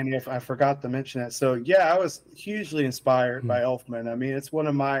about Danny. I forgot to mention that. So yeah, I was hugely inspired by Elfman. I mean, it's one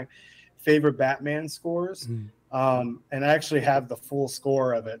of my favorite Batman scores. And I actually have the full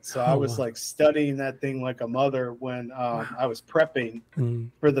score of it. So I was like studying that thing like a mother when I was prepping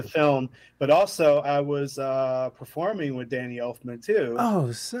for the film. But also I was performing with Danny Elfman too.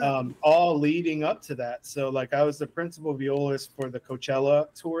 All leading up to that. So like I was the principal violist for the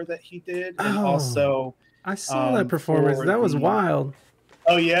Coachella tour that he did. And also I saw that performance. That was wild.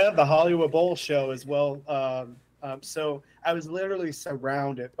 Oh yeah, the Hollywood Bowl show as well. So I was literally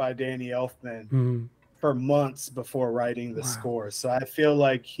surrounded by Danny Elfman for months before writing the score. So I feel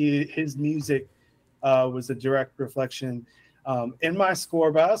like his music was a direct reflection in my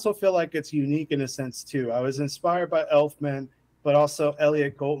score, but I also feel like it's unique in a sense too. I was inspired by Elfman, but also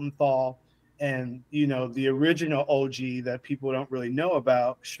Elliot Goldenthal and, the original OG that people don't really know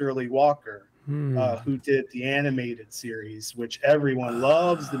about, Shirley Walker, who did the animated series, which everyone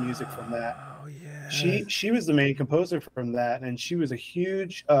loves the music from that. Oh, yeah. She was the main composer from that, and she was a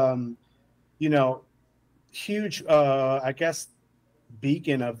huge, I guess,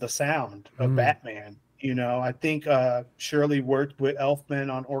 beacon of the sound of Batman. I think Shirley worked with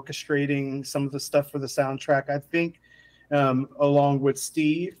Elfman on orchestrating some of the stuff for the soundtrack, I think, along with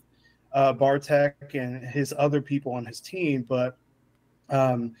Steve Bartek and his other people on his team. But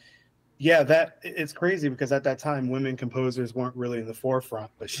that it's crazy because at that time women composers weren't really in the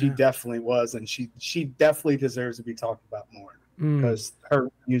forefront, but she definitely was, and she definitely deserves to be talked about more because her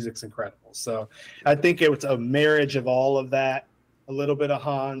music's incredible. So I think it was a marriage of all of that, a little bit of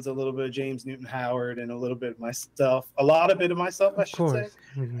Hans, a little bit of James Newton Howard, and a little bit of myself, a lot of it of myself, I should say,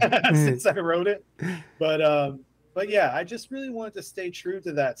 since I wrote it. But yeah, I just really wanted to stay true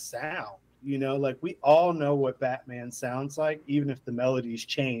to that sound. Like we all know what Batman sounds like, even if the melodies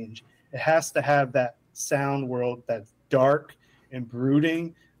change. It has to have that sound world that's dark and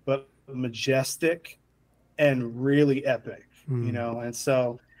brooding, but majestic and really epic, And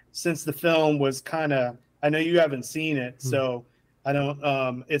so since the film was kind of, I know you haven't seen it, so I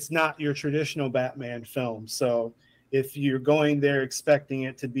don't, it's not your traditional Batman film. So if you're going there expecting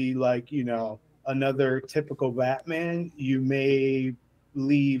it to be like, another typical Batman, you may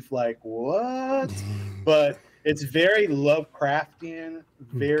leave like, what? But it's very Lovecraftian,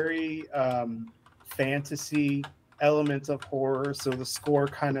 very fantasy, elements of horror. So the score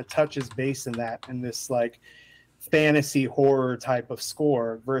kind of touches base in that, in this like fantasy horror type of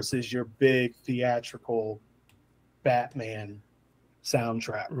score versus your big theatrical Batman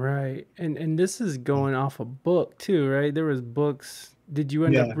soundtrack. Right. And this is going off a book too, right? There was books. Did you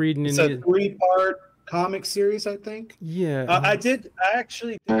end up reading any? It's a 3-part comic series, I think. Yeah. I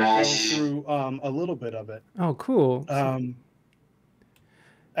actually did go through a little bit of it. Oh, cool.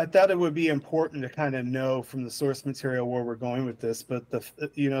 I thought it would be important to kind of know from the source material where we're going with this, but the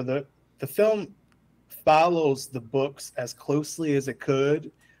film follows the books as closely as it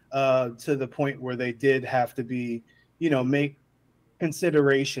could, to the point where they did have to be, make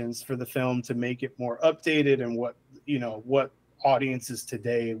considerations for the film to make it more updated and what audiences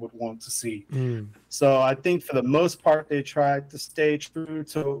today would want to see. So I think for the most part, they tried to stay true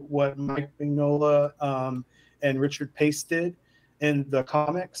to what Mike Mignola and Richard Pace did in the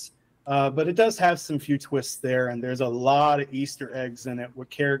comics. But it does have some few twists there, and there's a lot of Easter eggs in it with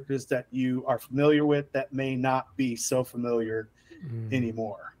characters that you are familiar with that may not be so familiar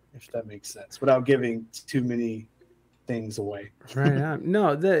anymore, if that makes sense, without giving too many things away. Right.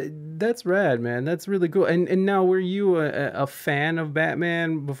 No, that's rad, man. That's really cool. And now, were you a fan of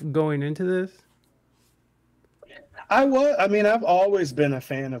Batman going into this? I was. I mean, I've always been a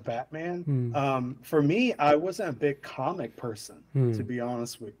fan of Batman. For me, I wasn't a big comic person, to be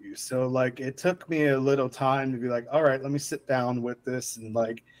honest with you. So, like, it took me a little time to be like, all right, let me sit down with this and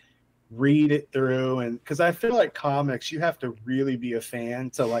like read it through. And because I feel like comics, you have to really be a fan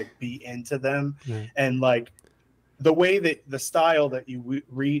to like be into them, and like the way that the style that you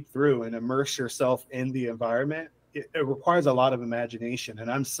read through and immerse yourself in the environment, it requires a lot of imagination.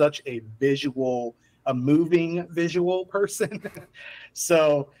 And I'm such a moving visual person.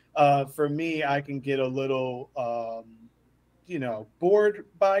 So for me, I can get a little, bored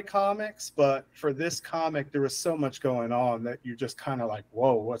by comics. But for this comic, there was so much going on that you're just kind of like,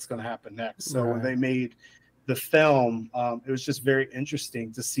 whoa, what's going to happen next? So when they made the film, it was just very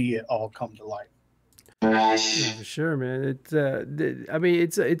interesting to see it all come to life. Yeah, for sure, man. It's I mean,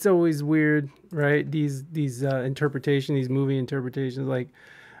 it's always weird, right? These interpretation, these movie interpretations. Like,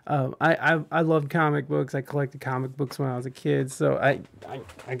 I loved comic books. I collected comic books when I was a kid, so I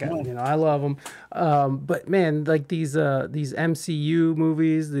got, I love them. But man, like these MCU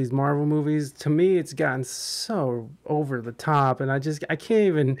movies, these Marvel movies, to me, it's gotten so over the top, and I just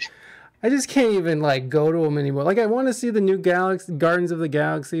can't even like go to them anymore. Like, I want to see the new Gardens of the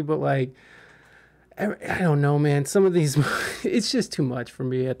Galaxy, but like, I don't know, man. Some of these, it's just too much for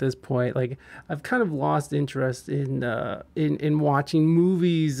me at this point. Like, I've kind of lost interest in watching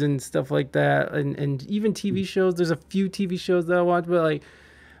movies and stuff like that, and even TV shows. There's a few TV shows that I watch, but like,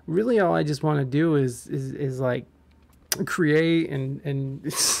 really, all I just want to do is like create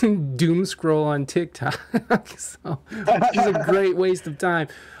and doom scroll on TikTok. So it's a great waste of time.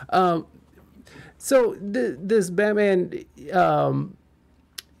 So this Batman.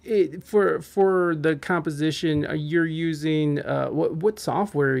 For the composition, you're using what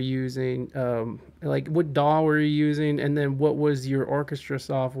software are you using? Like, what DAW were you using, and then what was your orchestra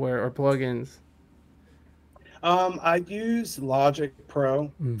software or plugins? I use Logic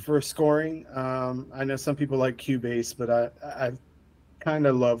Pro for scoring. I know some people like Cubase, but I kind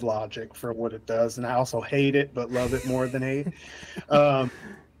of love Logic for what it does, and I also hate it, but love it more than hate.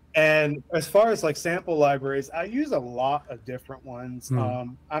 And as far as like sample libraries, I use a lot of different ones.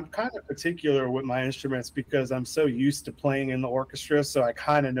 I'm kind of particular with my instruments because I'm so used to playing in the orchestra, so I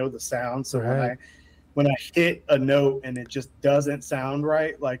kind of know the sound. So when I hit a note and it just doesn't sound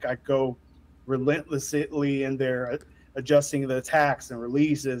right, like I go relentlessly in there adjusting the attacks and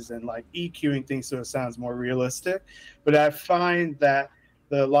releases and like EQing things so it sounds more realistic. But I find that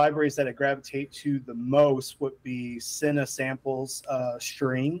the libraries that I gravitate to the most would be Cinesamples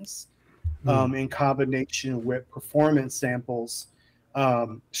strings in combination with Performance Samples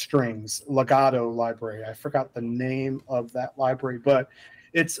strings, Legato library. I forgot the name of that library, but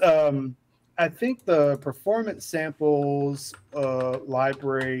it's I think the Performance Samples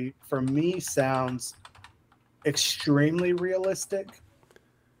library for me sounds extremely realistic.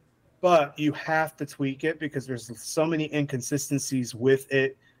 But you have to tweak it because there's so many inconsistencies with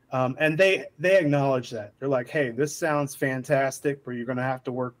it. And they acknowledge that. They're like, hey, this sounds fantastic, but you're going to have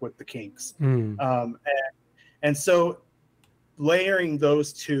to work with the kinks. And so layering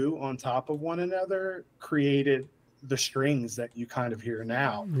those two on top of one another created the strings that you kind of hear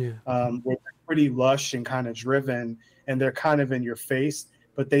now. Where they're pretty lush and kind of driven, and they're kind of in your face,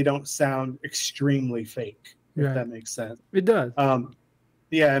 but they don't sound extremely fake, if that makes sense. It does.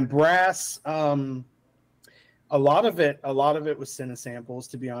 Yeah, and brass, a lot of it was Cinesamples,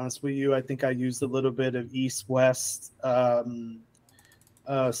 to be honest with you. I think I used a little bit of East-West, some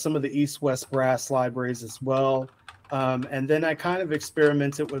of the East-West brass libraries as well. And then I kind of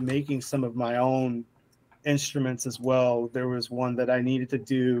experimented with making some of my own instruments as well. There was one that I needed to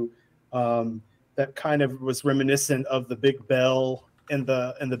do that kind of was reminiscent of the big bell in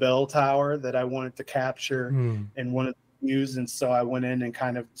the bell tower that I wanted to capture and wanted use, and so I went in and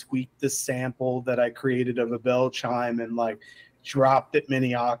kind of tweaked the sample that I created of a bell chime and like dropped it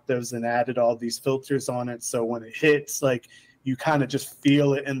many octaves and added all these filters on it, so when it hits, like, you kind of just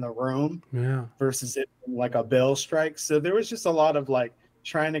feel it in the room versus it like a bell strike. So there was just a lot of like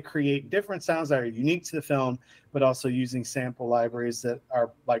trying to create different sounds that are unique to the film, but also using sample libraries that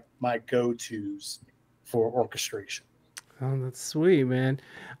are like my go-tos for orchestration. Oh, that's sweet, man.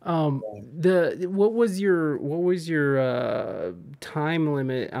 What was your time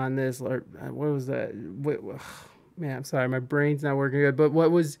limit on this? Or what was that? Man, I'm sorry, my brain's not working good. But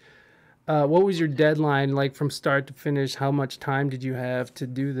what was your deadline like from start to finish? How much time did you have to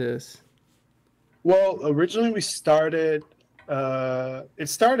do this? Well, originally we started. It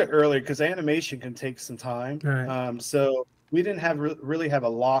started early because animation can take some time. All right. So we didn't have really have a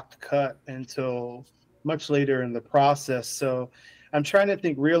locked cut until much later in the process. So I'm trying to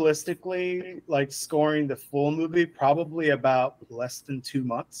think realistically, like scoring the full movie, probably about less than 2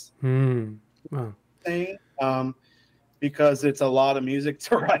 months. Wow. Thing, because it's a lot of music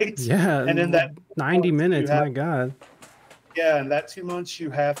to write. Yeah. And in that 90 minutes, my God. Yeah, in that 2 months,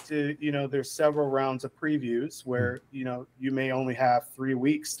 you have to, there's several rounds of previews where, you may only have 3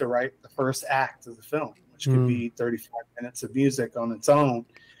 weeks to write the first act of the film, which could be 35 minutes of music on its own.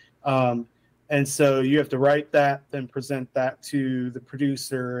 And so you have to write that, then present that to the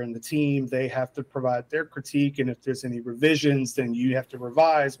producer and the team. They have to provide their critique. And if there's any revisions, then you have to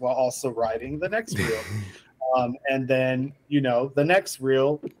revise while also writing the next reel. And then, the next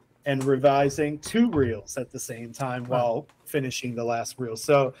reel and revising 2 reels at the same time while finishing the last reel.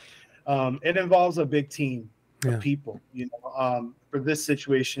 So it involves a big team of people. For this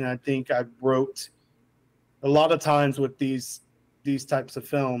situation, I think I wrote a lot of times with these types of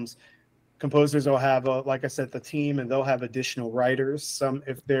films. Composers will have, like I said, the team, and they'll have additional writers. Some,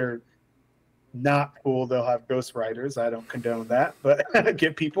 if they're not cool, they'll have ghost writers. I don't condone that, but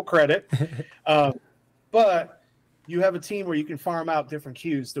give people credit. But you have a team where you can farm out different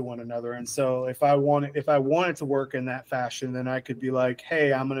cues to one another. And so if I wanted to work in that fashion, then I could be like,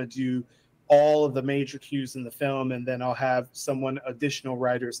 hey, I'm going to do all of the major cues in the film, and then I'll have additional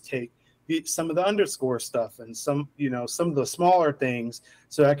writers take some of the underscore stuff and some of the smaller things,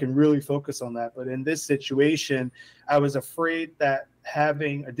 so I can really focus on that. But in this situation, I was afraid that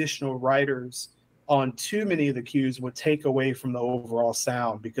having additional writers on too many of the cues would take away from the overall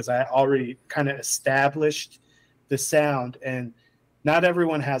sound, because I already kind of established the sound, and not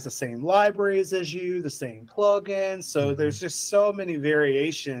everyone has the same libraries as you, the same plugins. So there's just so many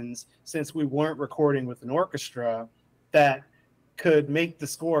variations, since we weren't recording with an orchestra, that could make the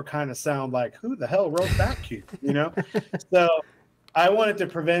score kind of sound like, who the hell wrote that cue? So I wanted to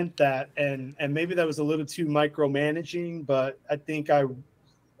prevent that, and maybe that was a little too micromanaging, but I think out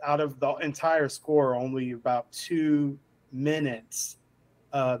of the entire score, only about 2 minutes,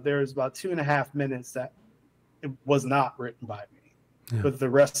 there's about 2.5 minutes that it was not written by me, but the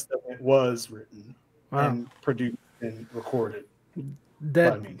rest of it was written and produced and recorded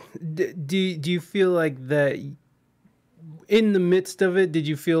by me. Do you feel like that in the midst of it, did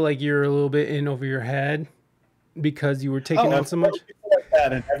you feel like you're a little bit in over your head because you were taking on so much? Like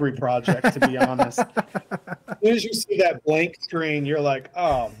that in every project, to be honest. As soon as you see that blank screen, you're like,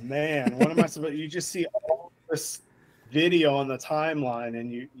 oh man, what am I supposed to? You just see all this video on the timeline,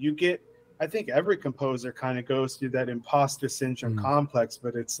 and you get, I think every composer kind of goes through that imposter syndrome complex,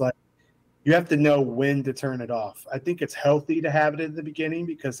 but it's like you have to know when to turn it off. I think it's healthy to have it in the beginning,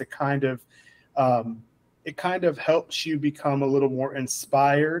 because it kind of helps you become a little more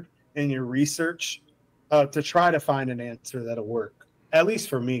inspired in your research to try to find an answer that'll work, at least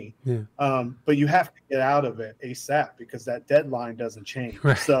for me. But you have to get out of it ASAP, because that deadline doesn't change.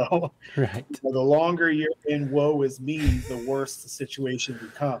 So the longer you're in woe is me, the worse the situation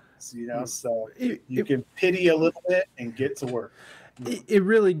becomes, so you can pity a little bit and get to work. It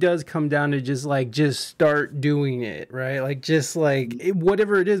really does come down to just start doing it, right?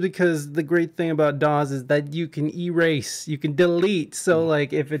 Whatever it is, because the great thing about DAWs is that you can erase, you can delete. So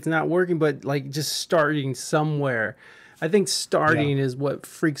if it's not working, but just starting somewhere. I think starting is what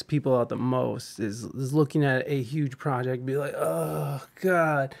freaks people out the most, is looking at a huge project and be like, oh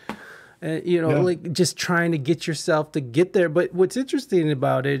God. Just trying to get yourself to get there. But what's interesting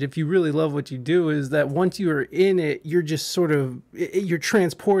about it, if you really love what you do, is that once you are in it, you're just sort of, you're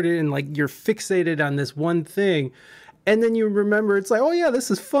transported and you're fixated on this one thing. And then you remember, it's like, oh yeah, this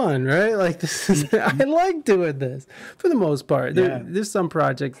is fun, right? I like doing this for the most part. There's some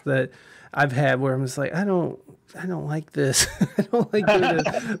projects that I've had where I'm just like, I don't like this. I don't like doing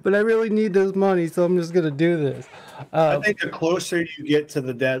this, but I really need this money, so I'm just gonna do this. I think the closer you get to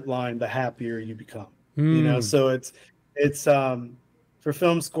the deadline, the happier you become. So it's for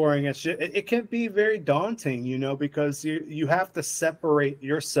film scoring, it can be very daunting, because you have to separate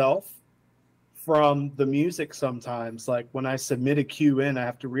yourself from the music sometimes. Like when I submit a cue in, I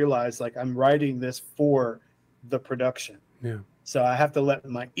have to realize I'm writing this for the production. So I have to let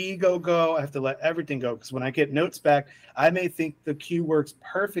my ego go. I have to let everything go, because when I get notes back, I may think the cue works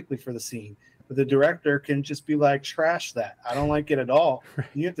perfectly for the scene, But the director can just be like, trash that. I don't like it at all.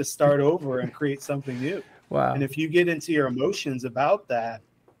 You have to start over and create something new. Wow. And if you get into your emotions about that,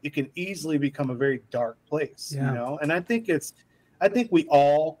 it can easily become a very dark place, you know? And I think we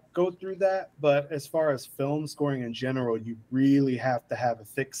all go through that, but as far as film scoring in general, you really have to have a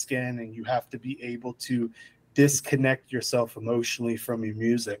thick skin, and you have to be able to disconnect yourself emotionally from your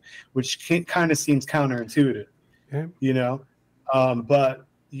music, which kind of seems counterintuitive, you know? But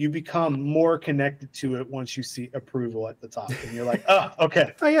you become more connected to it once you see approval at the top, and you're like, oh,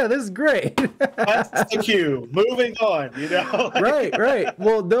 okay. Oh yeah, this is great. That's the cue. Moving on, you know? Right.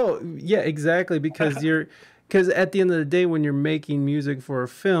 Well, no, yeah, exactly. Because at the end of the day, when you're making music for a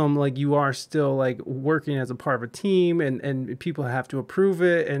film, like, you are still like working as a part of a team, and people have to approve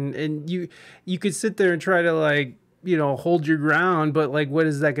it, and you could sit there and try to, like, you know, hold your ground, but like, what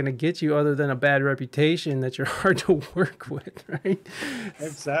is that going to get you other than a bad reputation that you're hard to work with, right?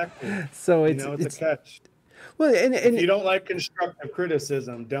 Exactly. So it's a catch. Well, and if you don't like constructive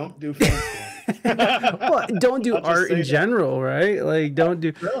criticism, don't do film scoring. Well, don't do art in general, right? Like, don't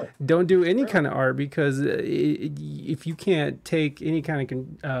do any kind of art, because if you can't take any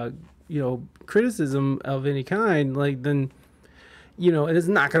kind of you know, criticism of any kind, like, then, you know, it is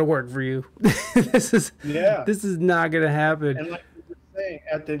not going to work for you. This is not going to happen. And like you were saying,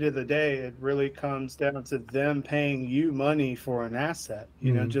 at the end of the day, it really comes down to them paying you money for an asset.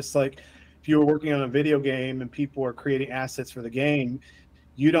 You know, just like if you were working on a video game and people are creating assets for the game,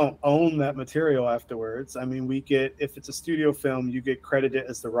 you don't own that material afterwards. I mean, if it's a studio film, you get credited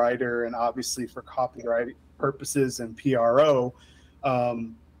as the writer, and obviously for copyright purposes and PRO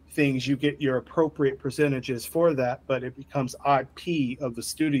things, you get your appropriate percentages for that, but it becomes IP of the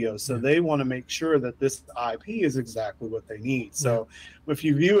studio. So they want to make sure that this IP is exactly what they need. So if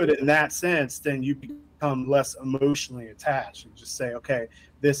you view it in that sense, then you become less emotionally attached and just say, okay,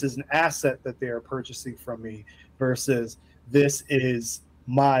 this is an asset that they are purchasing from me versus this is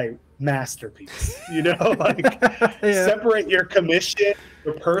my masterpiece, you know, like separate your commission,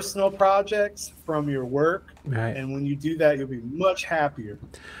 your personal projects from your work. Right. And when you do that, you'll be much happier.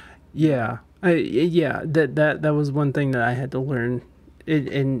 Yeah. That was one thing that I had to learn.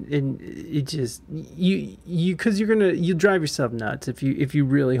 It just, because you'll drive yourself nuts if you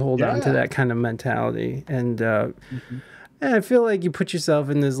really hold on to that kind of mentality. And and I feel like you put yourself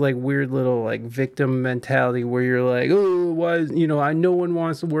in this like weird little like victim mentality where you're like, oh, why is, you know, no one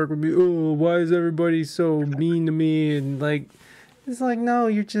wants to work with me. Oh, why is everybody so mean to me? And like, it's like, no,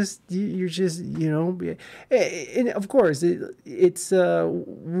 you're just, you know, and of course it's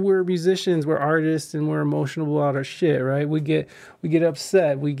we're musicians, we're artists, and we're emotional about our shit, right? We get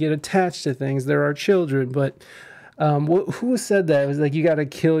upset, we get attached to things. They're our children, but who said that? It was like, you got to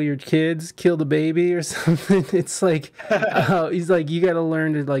kill your kids, kill the baby or something. It's like, he's like, you got to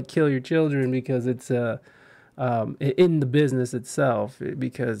learn to like kill your children, because it's in the business itself,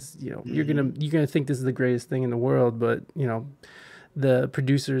 because, you know, you're gonna think this is the greatest thing in the world, but, you know, the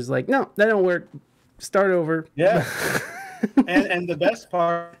producer's like, no, that don't work, start over. And the best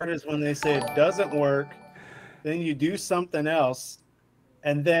part is when they say it doesn't work, then you do something else,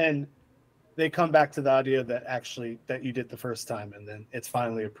 and then they come back to the idea that you did the first time, and then it's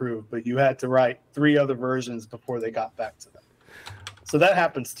finally approved, but you had to write 3 other versions before they got back to them. So that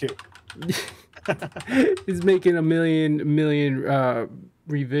happens too. He's making a million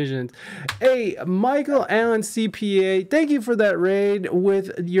revisions. Hey, Michael Allen CPA, thank you for that raid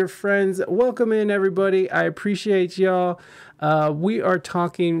with your friends. Welcome in, everybody. I appreciate y'all. We are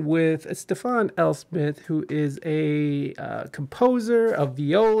talking with Stefan L. Smith, who is a composer, a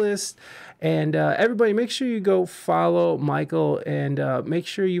violist, and everybody, make sure you go follow Michael, and make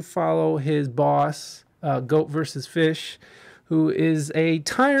sure you follow his boss, Goat versus Fish, who is a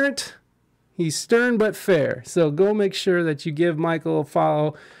tyrant. He's stern but fair. So go make sure that you give Michael a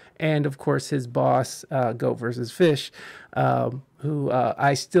follow. And, of course, his boss, Goat versus Fish, who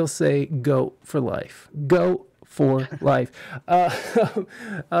I still say goat for life. Goat for life.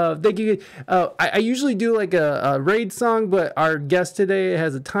 Thank you. I usually do like a raid song, but our guest today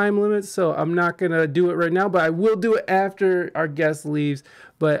has a time limit, so I'm not going to do it right now, but I will do it after our guest leaves.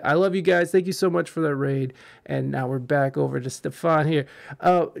 But I love you guys. Thank you so much for that raid. And now we're back over to Stefan here.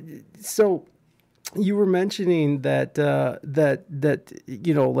 So you were mentioning that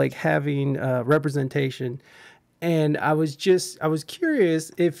you know, like having representation, and I was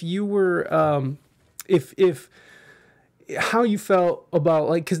curious if you were if how you felt about,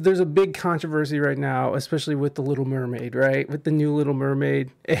 like, because there's a big controversy right now, especially with the Little Mermaid, right? With the new Little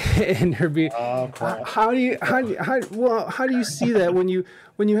Mermaid and her being. How do you see that when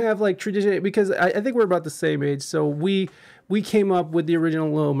you have like tradition? Because I think we're about the same age, so we we came up with the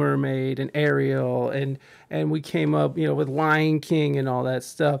original Little Mermaid and Ariel, and we came up, you know, with Lion King and all that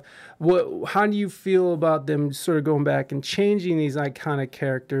stuff. How do you feel about them sort of going back and changing these iconic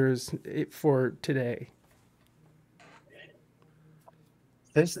characters for today?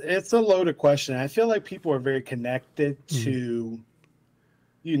 It's a loaded question. I feel like people are very connected to,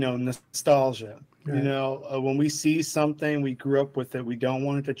 you know, nostalgia. Right. You know, when we see something, we grew up with it. We don't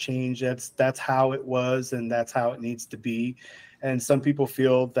want it to change. That's how it was, and that's how it needs to be. And some people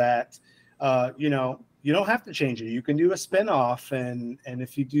feel that, you know, you don't have to change it. You can do a spinoff, and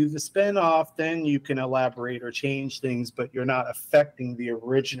if you do the spinoff, then you can elaborate or change things, but you're not affecting the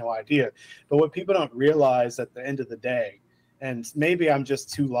original idea. But what people don't realize at the end of the day, and maybe I'm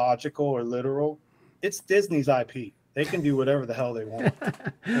just too logical or literal, it's Disney's IP. They can do whatever the hell they want.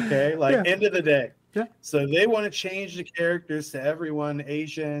 Okay? Like, end of the day. Yeah. So they want to change the characters to everyone,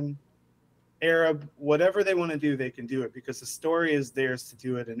 Asian, Arab, whatever they want to do, they can do it, because the story is theirs to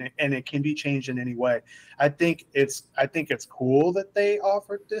do it, and it can be changed in any way. I think it's cool that they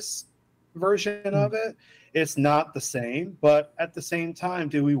offered this version of it. It's not the same, but at the same time,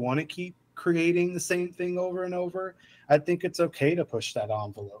 do we want to keep creating the same thing over and over? I think it's okay to push that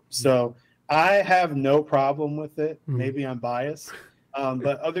envelope. So I have no problem with it. Maybe I'm biased,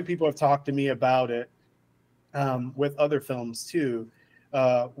 but other people have talked to me about it with other films too,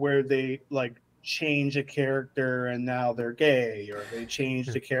 where they like change a character and now they're gay, or they change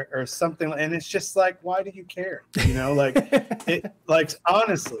the character or something, and it's just like, why do you care? You know, like it, like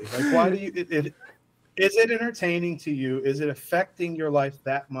honestly, like why do you? Is it entertaining to you? Is it affecting your life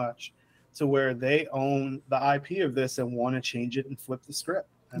that much to where they own the IP of this and want to change it and flip the script?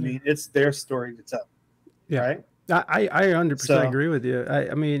 I mean, it's their story to tell. Yeah. Right. I 100% agree with you.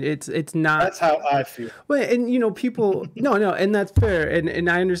 I mean, it's not. That's how I feel. Well, and you know, people, no, and that's fair, and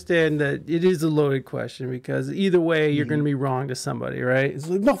I understand that it is a loaded question, because either way, you're going to be wrong to somebody, right? It's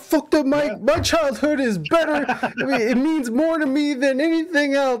like, no, fuck that. My childhood is better. I mean, it means more to me than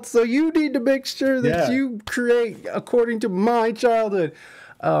anything else. So you need to make sure that you create according to my childhood.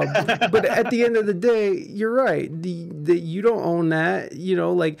 But at the end of the day, you're right. The you don't own that, you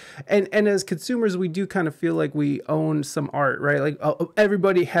know, like, and as consumers, we do kind of feel like we own some art, right? Like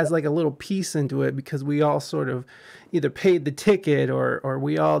everybody has like a little piece into it, because we all sort of either paid the ticket or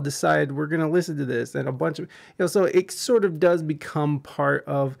we all decide we're going to listen to this, and a bunch of, you know, so it sort of does become part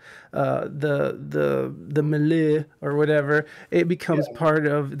of the milieu or whatever. It becomes part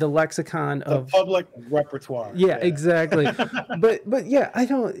of the lexicon of public repertoire. Yeah, exactly. but yeah, I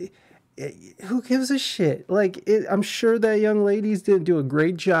don't. Who gives a shit? Like, I'm sure that young lady's did do a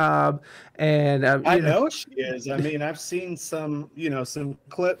great job, and I know she is. I mean, I've seen some, you know, some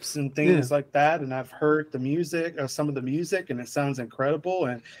clips and things like that, and I've heard the music or some of the music, and it sounds incredible.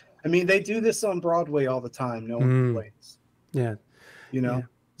 And I mean, they do this on Broadway all the time. No one complains. Yeah, you know.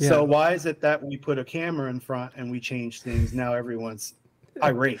 Yeah. So why is it that we put a camera in front and we change things? Now everyone's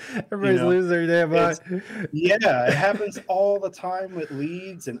irate. Everybody's losing their damn mind. Yeah, it happens all the time with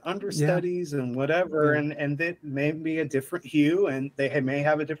leads and understudies and whatever, and it may be a different hue, and they may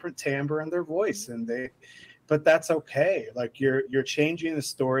have a different timbre in their voice, but that's okay. Like, you're changing the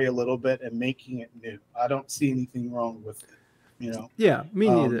story a little bit and making it new. I don't see anything wrong with it. You know? Yeah, me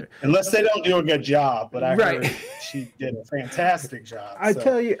neither. Unless they don't do a good job, but I heard she did a fantastic job. I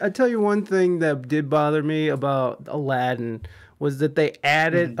tell you one thing that did bother me about Aladdin was that they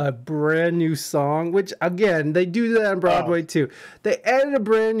added a brand new song, which again, they do that on Broadway too. They added a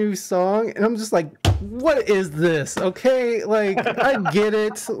brand new song, and I'm just like, what is this? Okay, like, I get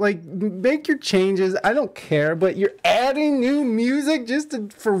it. Like, make your changes. I don't care, but you're adding new music just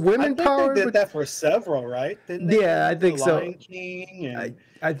for women power. They did that for several, right? Didn't they? Yeah, I think so. Lion King. And,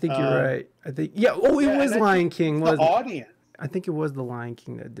 I think you're right. I think it was Lion King. Was the audience? I think it was the Lion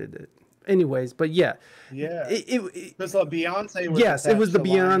King that did it. Anyways, but yeah, because Beyonce was it was the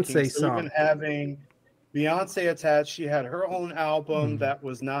Beyonce song. Even having Beyonce attached, she had her own album that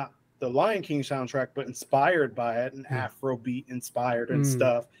was not the Lion King soundtrack, but inspired by it, and Afrobeat inspired and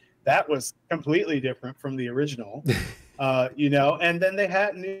stuff. That was completely different from the original, you know. And then they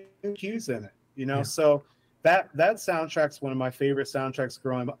had new cues in it, you know. So that soundtrack's one of my favorite soundtracks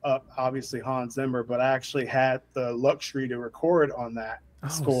growing up. Obviously Hans Zimmer, but I actually had the luxury to record on that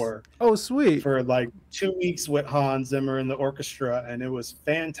score. Oh, sweet. For like 2 weeks with Hans Zimmer and the orchestra, and it was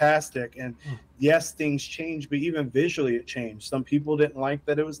fantastic. And yes, things changed, but even visually it changed. Some people didn't like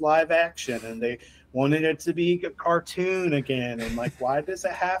that it was live action, and they wanted it to be a cartoon again. And like, why does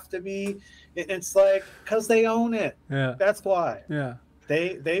it have to be? It's like, because they own it. Yeah, that's why. Yeah,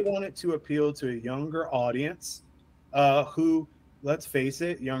 they want it to appeal to a younger audience who let's face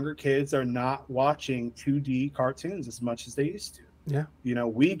it, younger kids are not watching 2D cartoons as much as they used to. Yeah. You know,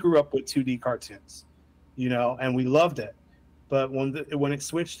 we grew up with 2D cartoons, you know, and we loved it. But when it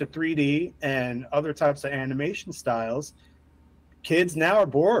switched to 3D and other types of animation styles, kids now are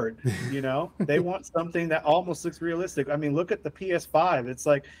bored. You know, they want something that almost looks realistic. I mean, look at the PS5. It's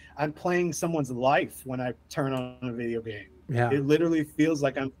like I'm playing someone's life when I turn on a video game. Yeah. It literally feels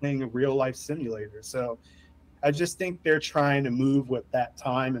like I'm playing a real life simulator. So I just think they're trying to move with that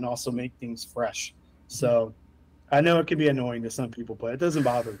time and also make things fresh. So I know it can be annoying to some people, but it doesn't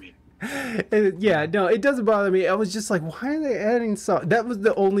bother me. Yeah, no, it doesn't bother me. I was just like, why are they adding song? That was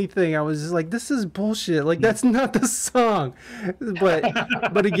the only thing. I was just like, this is bullshit. Like, that's not the song.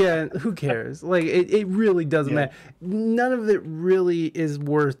 But again, who cares? Like, it really doesn't matter. None of it really is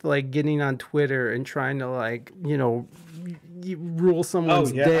worth like getting on Twitter and trying to like, you know, rule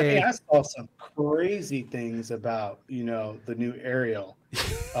someone's day. I mean, I saw some crazy things about, you know, the new Ariel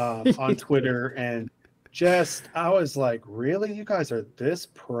on Twitter, and just I was like, really, you guys are this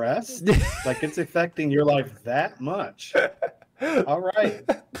pressed? Like, it's affecting your life that much? All right.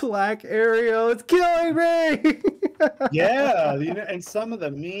 Black Ariel, it's killing me. Yeah, you know, and some of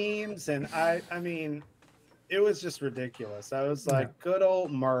the memes, and I mean, it was just ridiculous. I was like, good old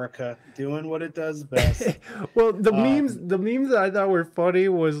America doing what it does best. Well, the memes that I thought were funny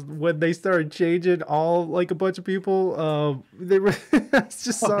was when they started changing all, like, a bunch of people. They were I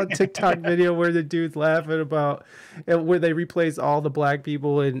just saw a TikTok video where the dude's laughing about where they replace all the black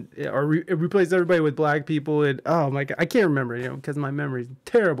people and replace everybody with black people, and oh my god, I can't remember, you know, because my memory's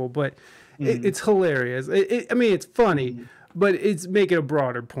terrible, but it's hilarious. I mean, it's funny. But it's making a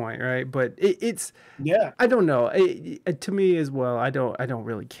broader point, right? But it's I don't know. To me as well, I don't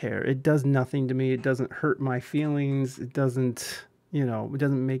really care. It does nothing to me. It doesn't hurt my feelings. It doesn't, you know, it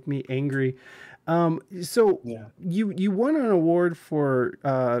doesn't make me angry. So you won an award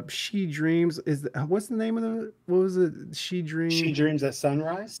for She Dreams. What's the name of what was it? She Dreams. She Dreams at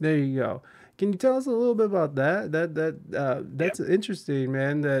Sunrise. There you go. Can you tell us a little bit about that? That's interesting,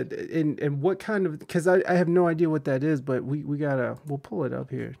 man. And what kind of, because I have no idea what that is, but we'll pull it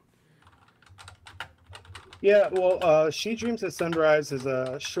up here. Yeah, well, She Dreams at Sunrise is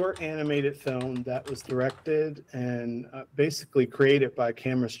a short animated film that was directed and basically created by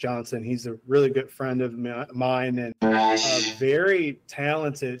Cameron Johnson. He's a really good friend of mine and a very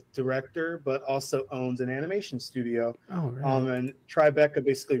talented director, but also owns an animation studio. Oh, right. And Tribeca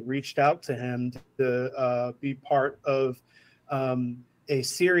basically reached out to him to be part of a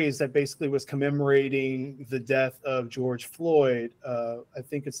series that basically was commemorating the death of George Floyd. I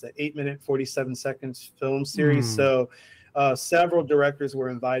think it's the 8-minute 47 seconds film series. So several directors were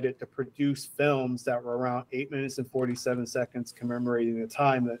invited to produce films that were around 8 minutes and 47 seconds commemorating the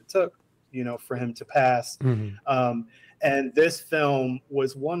time that it took, you know, for him to pass. And this film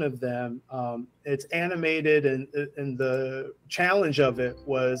was one of them. It's animated, and the challenge of it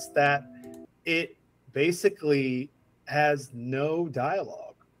was that it basically has no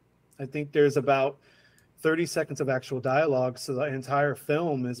dialogue. I think there's about 30 seconds of actual dialogue, so the entire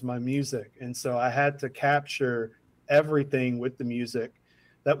film is my music. And so I had to capture everything with the music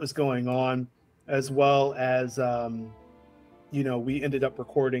that was going on, as well as you know, we ended up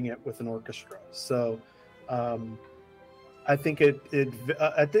recording it with an orchestra. So I think it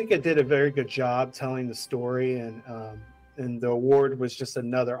did a very good job telling the story, and the award was just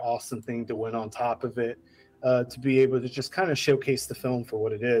another awesome thing to win on top of it. To be able to just kind of showcase the film for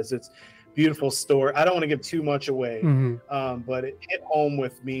what it is. It's a beautiful story. I don't want to give too much away, but it hit home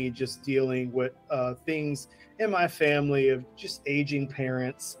with me just dealing with things in my family of just aging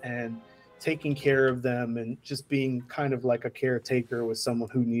parents and taking care of them and just being kind of like a caretaker with someone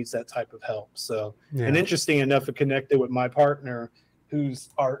who needs that type of help. So, and interesting enough, it connected with my partner, whose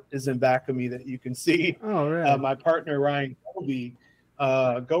art is in back of me that you can see. Oh, right. My partner, Ryan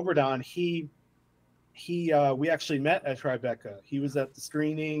Goberdon, we actually met at Tribeca. He was at the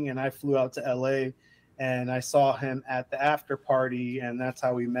screening and I flew out to LA and I saw him at the after party, and that's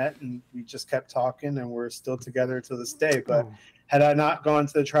how we met, and we just kept talking and we're still together to this day. But had I not gone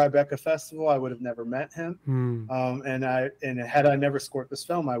to the Tribeca Festival, I would have never met him. And had I never scored this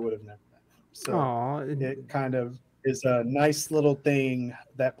film, I would have never met him. So it kind of is a nice little thing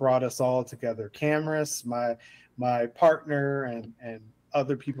that brought us all together. Cameras, my partner, and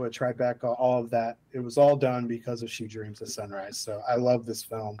other people at Tribeca, all of that. It was all done because of She Dreams at Sunrise. So I love this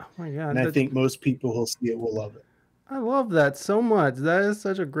film. Oh my God, and I think most people who'll see it will love it. I love that so much. That is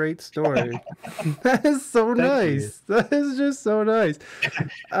such a great story. That is so nice. That is just so nice.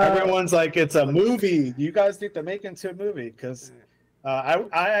 Everyone's like, it's a movie. You guys need to make it into a movie, because I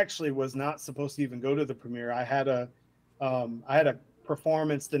actually was not supposed to even go to the premiere. I had a I had a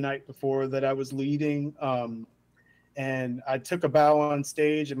performance the night before that I was leading. And I took a bow on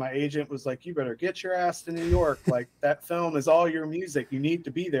stage, and my agent was like, "You better get your ass to New York. Like, that film is all your music. You need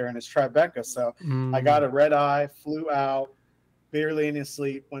to be there." And it's Tribeca. So I got a red eye, flew out, barely any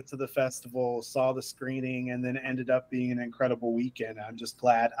sleep, went to the festival, saw the screening, and then it ended up being an incredible weekend. I'm just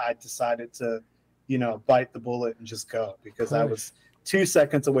glad I decided to, you know, bite the bullet and just go, because I was 2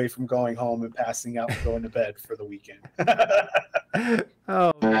 seconds away from going home and passing out and going to bed for the weekend.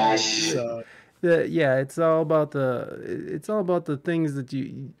 Oh, so, yeah, it's all about the things that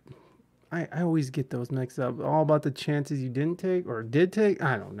I always get those mixed up. All about the chances you didn't take or did take.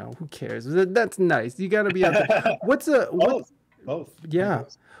 I don't know. Who cares? That's nice. You got to be out there. Both. Yeah.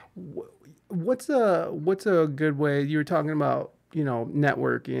 What's a good way? You were talking about, you know,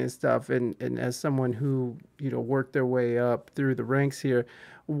 networking and stuff, and as someone who, you know, worked their way up through the ranks here,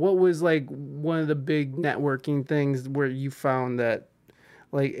 what was like one of the big networking things where you found that,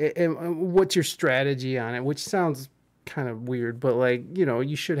 like, and what's your strategy on it? Which sounds kind of weird, but, like, you know,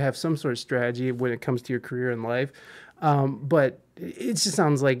 you should have some sort of strategy when it comes to your career in life. But it just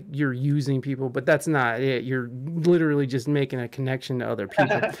sounds like you're using people, but that's not it. You're literally just making a connection to other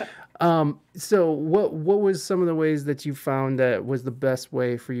people. So what was some of the ways that you found that was the best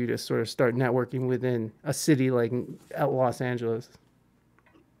way for you to sort of start networking within a city like Los Angeles?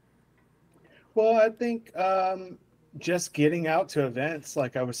 Well, I think just getting out to events,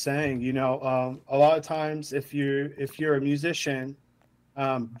 like I was saying, you know, a lot of times if you're a musician,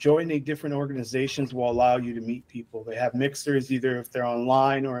 joining different organizations will allow you to meet people. They have mixers, either if they're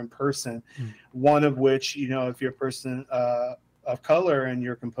online or in person. One of which, you know, if you're a person of color and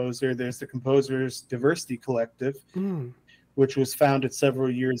you're a composer, there's the Composers Diversity Collective, which was founded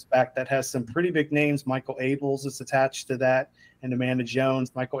several years back, that has some pretty big names. Michael Abels is attached to that, and Amanda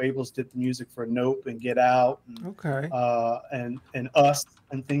Jones. Michael Abels did the music for Nope and Get Out, and and Us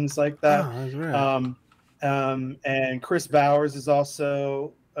and things like that. Oh, that's right. And Chris Bowers is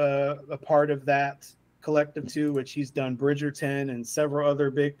also a part of that collective too, which he's done Bridgerton and several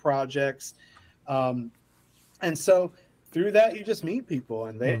other big projects. And so through that, you just meet people,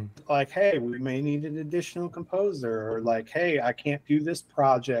 and they like, "Hey, we may need an additional composer," or like, "Hey, I can't do this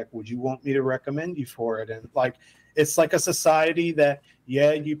project. Would you want me to recommend you for it?" And like, it's like a society that,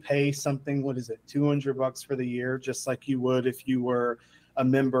 yeah, you pay something, what is it, $200 for the year, just like you would if you were a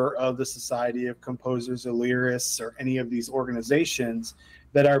member of the Society of Composers or Lyrists or any of these organizations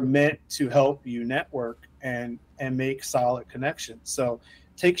that are meant to help you network and make solid connections. So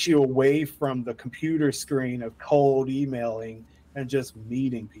takes you away from the computer screen of cold emailing and just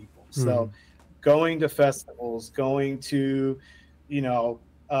meeting people. So going to festivals, going to, you know,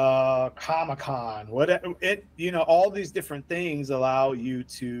 Comic-Con, you know, all these different things allow you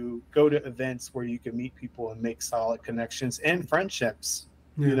to go to events where you can meet people and make solid connections and friendships.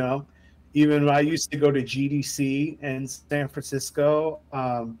 You know, even when I used to go to GDC in San Francisco,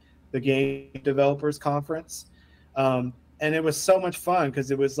 the Game Developers Conference, and it was so much fun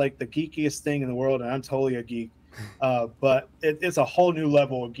because it was like the geekiest thing in the world, and I'm totally a geek, but it's a whole new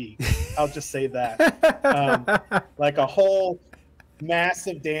level of geek. I'll just say that. Like a whole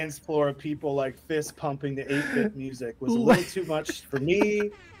massive dance floor of people like fist pumping the 8-bit music was a little too much for me,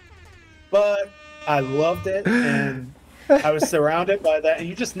 but I loved it, and I was surrounded by that, and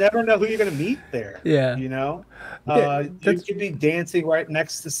you just never know who you're going to meet there. You know, you could be dancing right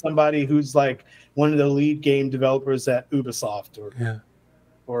next to somebody who's like one of the lead game developers at Ubisoft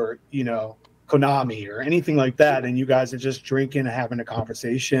or you know, Konami or anything like that, and you guys are just drinking and having a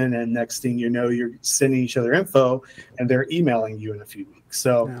conversation, and next thing you know, you're sending each other info, and they're emailing you in a few weeks.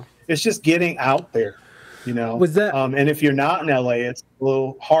 So it's just getting out there, you know. Was that and if you're not in LA, it's a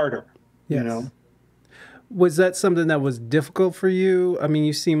little harder, you know. Was that something that was difficult for you? I mean,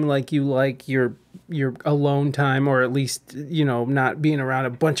 you seem like you like your alone time, or at least, you know, not being around a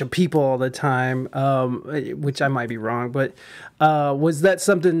bunch of people all the time, which I might be wrong. But was that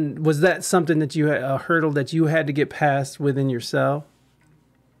something that you had, a hurdle that you had to get past within yourself?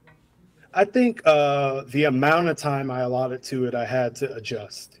 I think the amount of time I allotted to it, I had to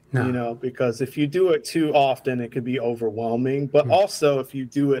adjust, you know, because if you do it too often, it could be overwhelming. But also, if you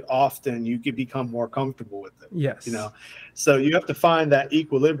do it often, you could become more comfortable with it. You know, so you have to find that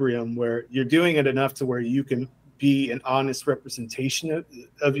equilibrium where you're doing it enough to where you can be an honest representation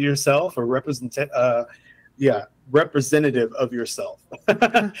of yourself, or representative of yourself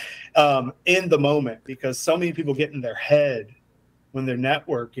in the moment, because so many people get in their head when they're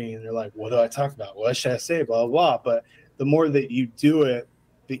networking and they're like, what do I talk about? What should I say? Blah, blah, blah. But the more that you do it,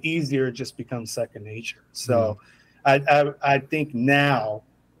 the easier it just becomes second nature. So I think now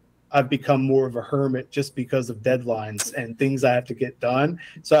I've become more of a hermit just because of deadlines and things I have to get done.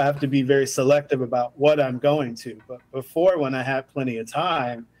 So I have to be very selective about what I'm going to. But before, when I had plenty of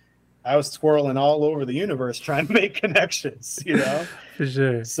time, I was twirling all over the universe trying to make connections, you know? For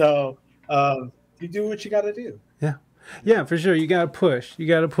sure. So you do what you got to do. Yeah. Yeah, for sure. You got to push. You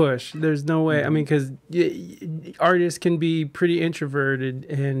got to push. There's no way. I mean, because artists can be pretty introverted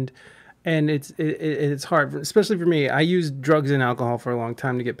and it's hard, especially for me. I used drugs and alcohol for a long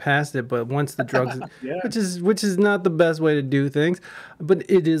time to get past it, but once the drugs, Yeah. which is not the best way to do things, but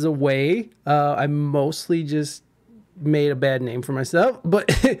it is a way. I mostly just made a bad name for myself, but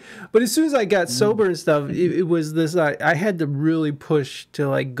as soon as I got sober and stuff, it was this. I had to really push to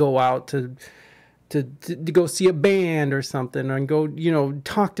like go out to go see a band or something, and go, you know,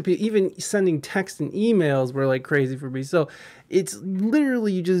 talk to people. Even sending texts and emails were like crazy for me. So it's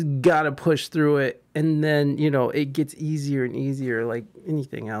literally, you just gotta push through it, and then, you know, it gets easier and easier, like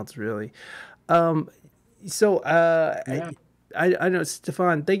anything else, really. Yeah. I know,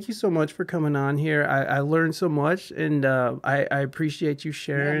 Stefan, thank you so much for coming on here. I learned so much, and I appreciate you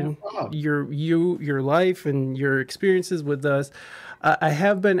sharing your life and your experiences with us. I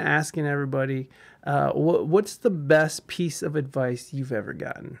have been asking everybody, what's the best piece of advice you've ever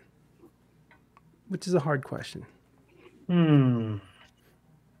gotten? Which is a hard question.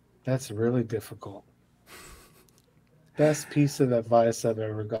 That's really difficult. Best piece of advice I've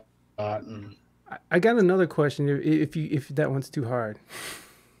ever gotten. I got another question if that one's too hard.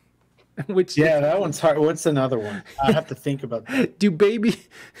 That one's hard. What's another one? I have to think about that. Do babies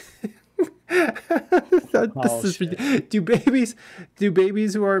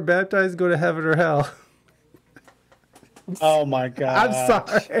who are baptized go to heaven or hell? Oh my God! I'm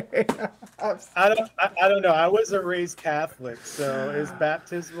sorry. I don't know. I wasn't raised Catholic, so is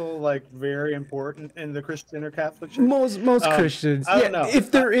baptismal like very important in the Christian or Catholic church? Most Christians. I don't know.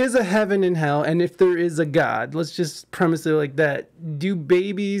 If there is a heaven and hell, and if there is a God, let's just premise it like that. Do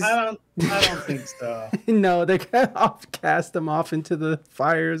babies? I don't think so. No, they cast them off into the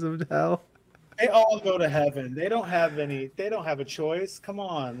fires of hell. They all go to heaven. They don't have a choice. Come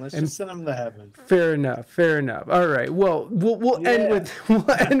on, let's just send them to heaven. Fair enough. All right. Well, we'll end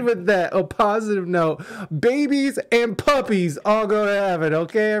with that. A positive note. Babies and puppies all go to heaven.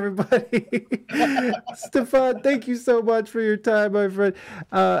 Okay, everybody. Stefan, thank you so much for your time, my friend.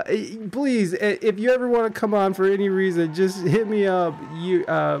 Please, if you ever want to come on for any reason, just hit me up. You're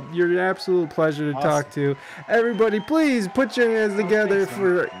an absolute pleasure to talk to. Everybody, please put your hands together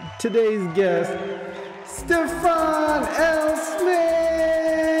for today's guest, Stefan L.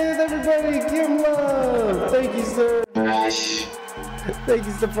 Smith. Everybody, give him love. Thank you, sir. Thank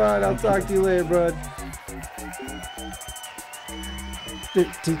you, Stefan. I'll talk to you later, bud.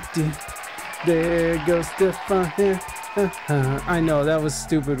 There goes Stefan here. I know, that was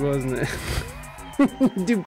stupid, wasn't it? Do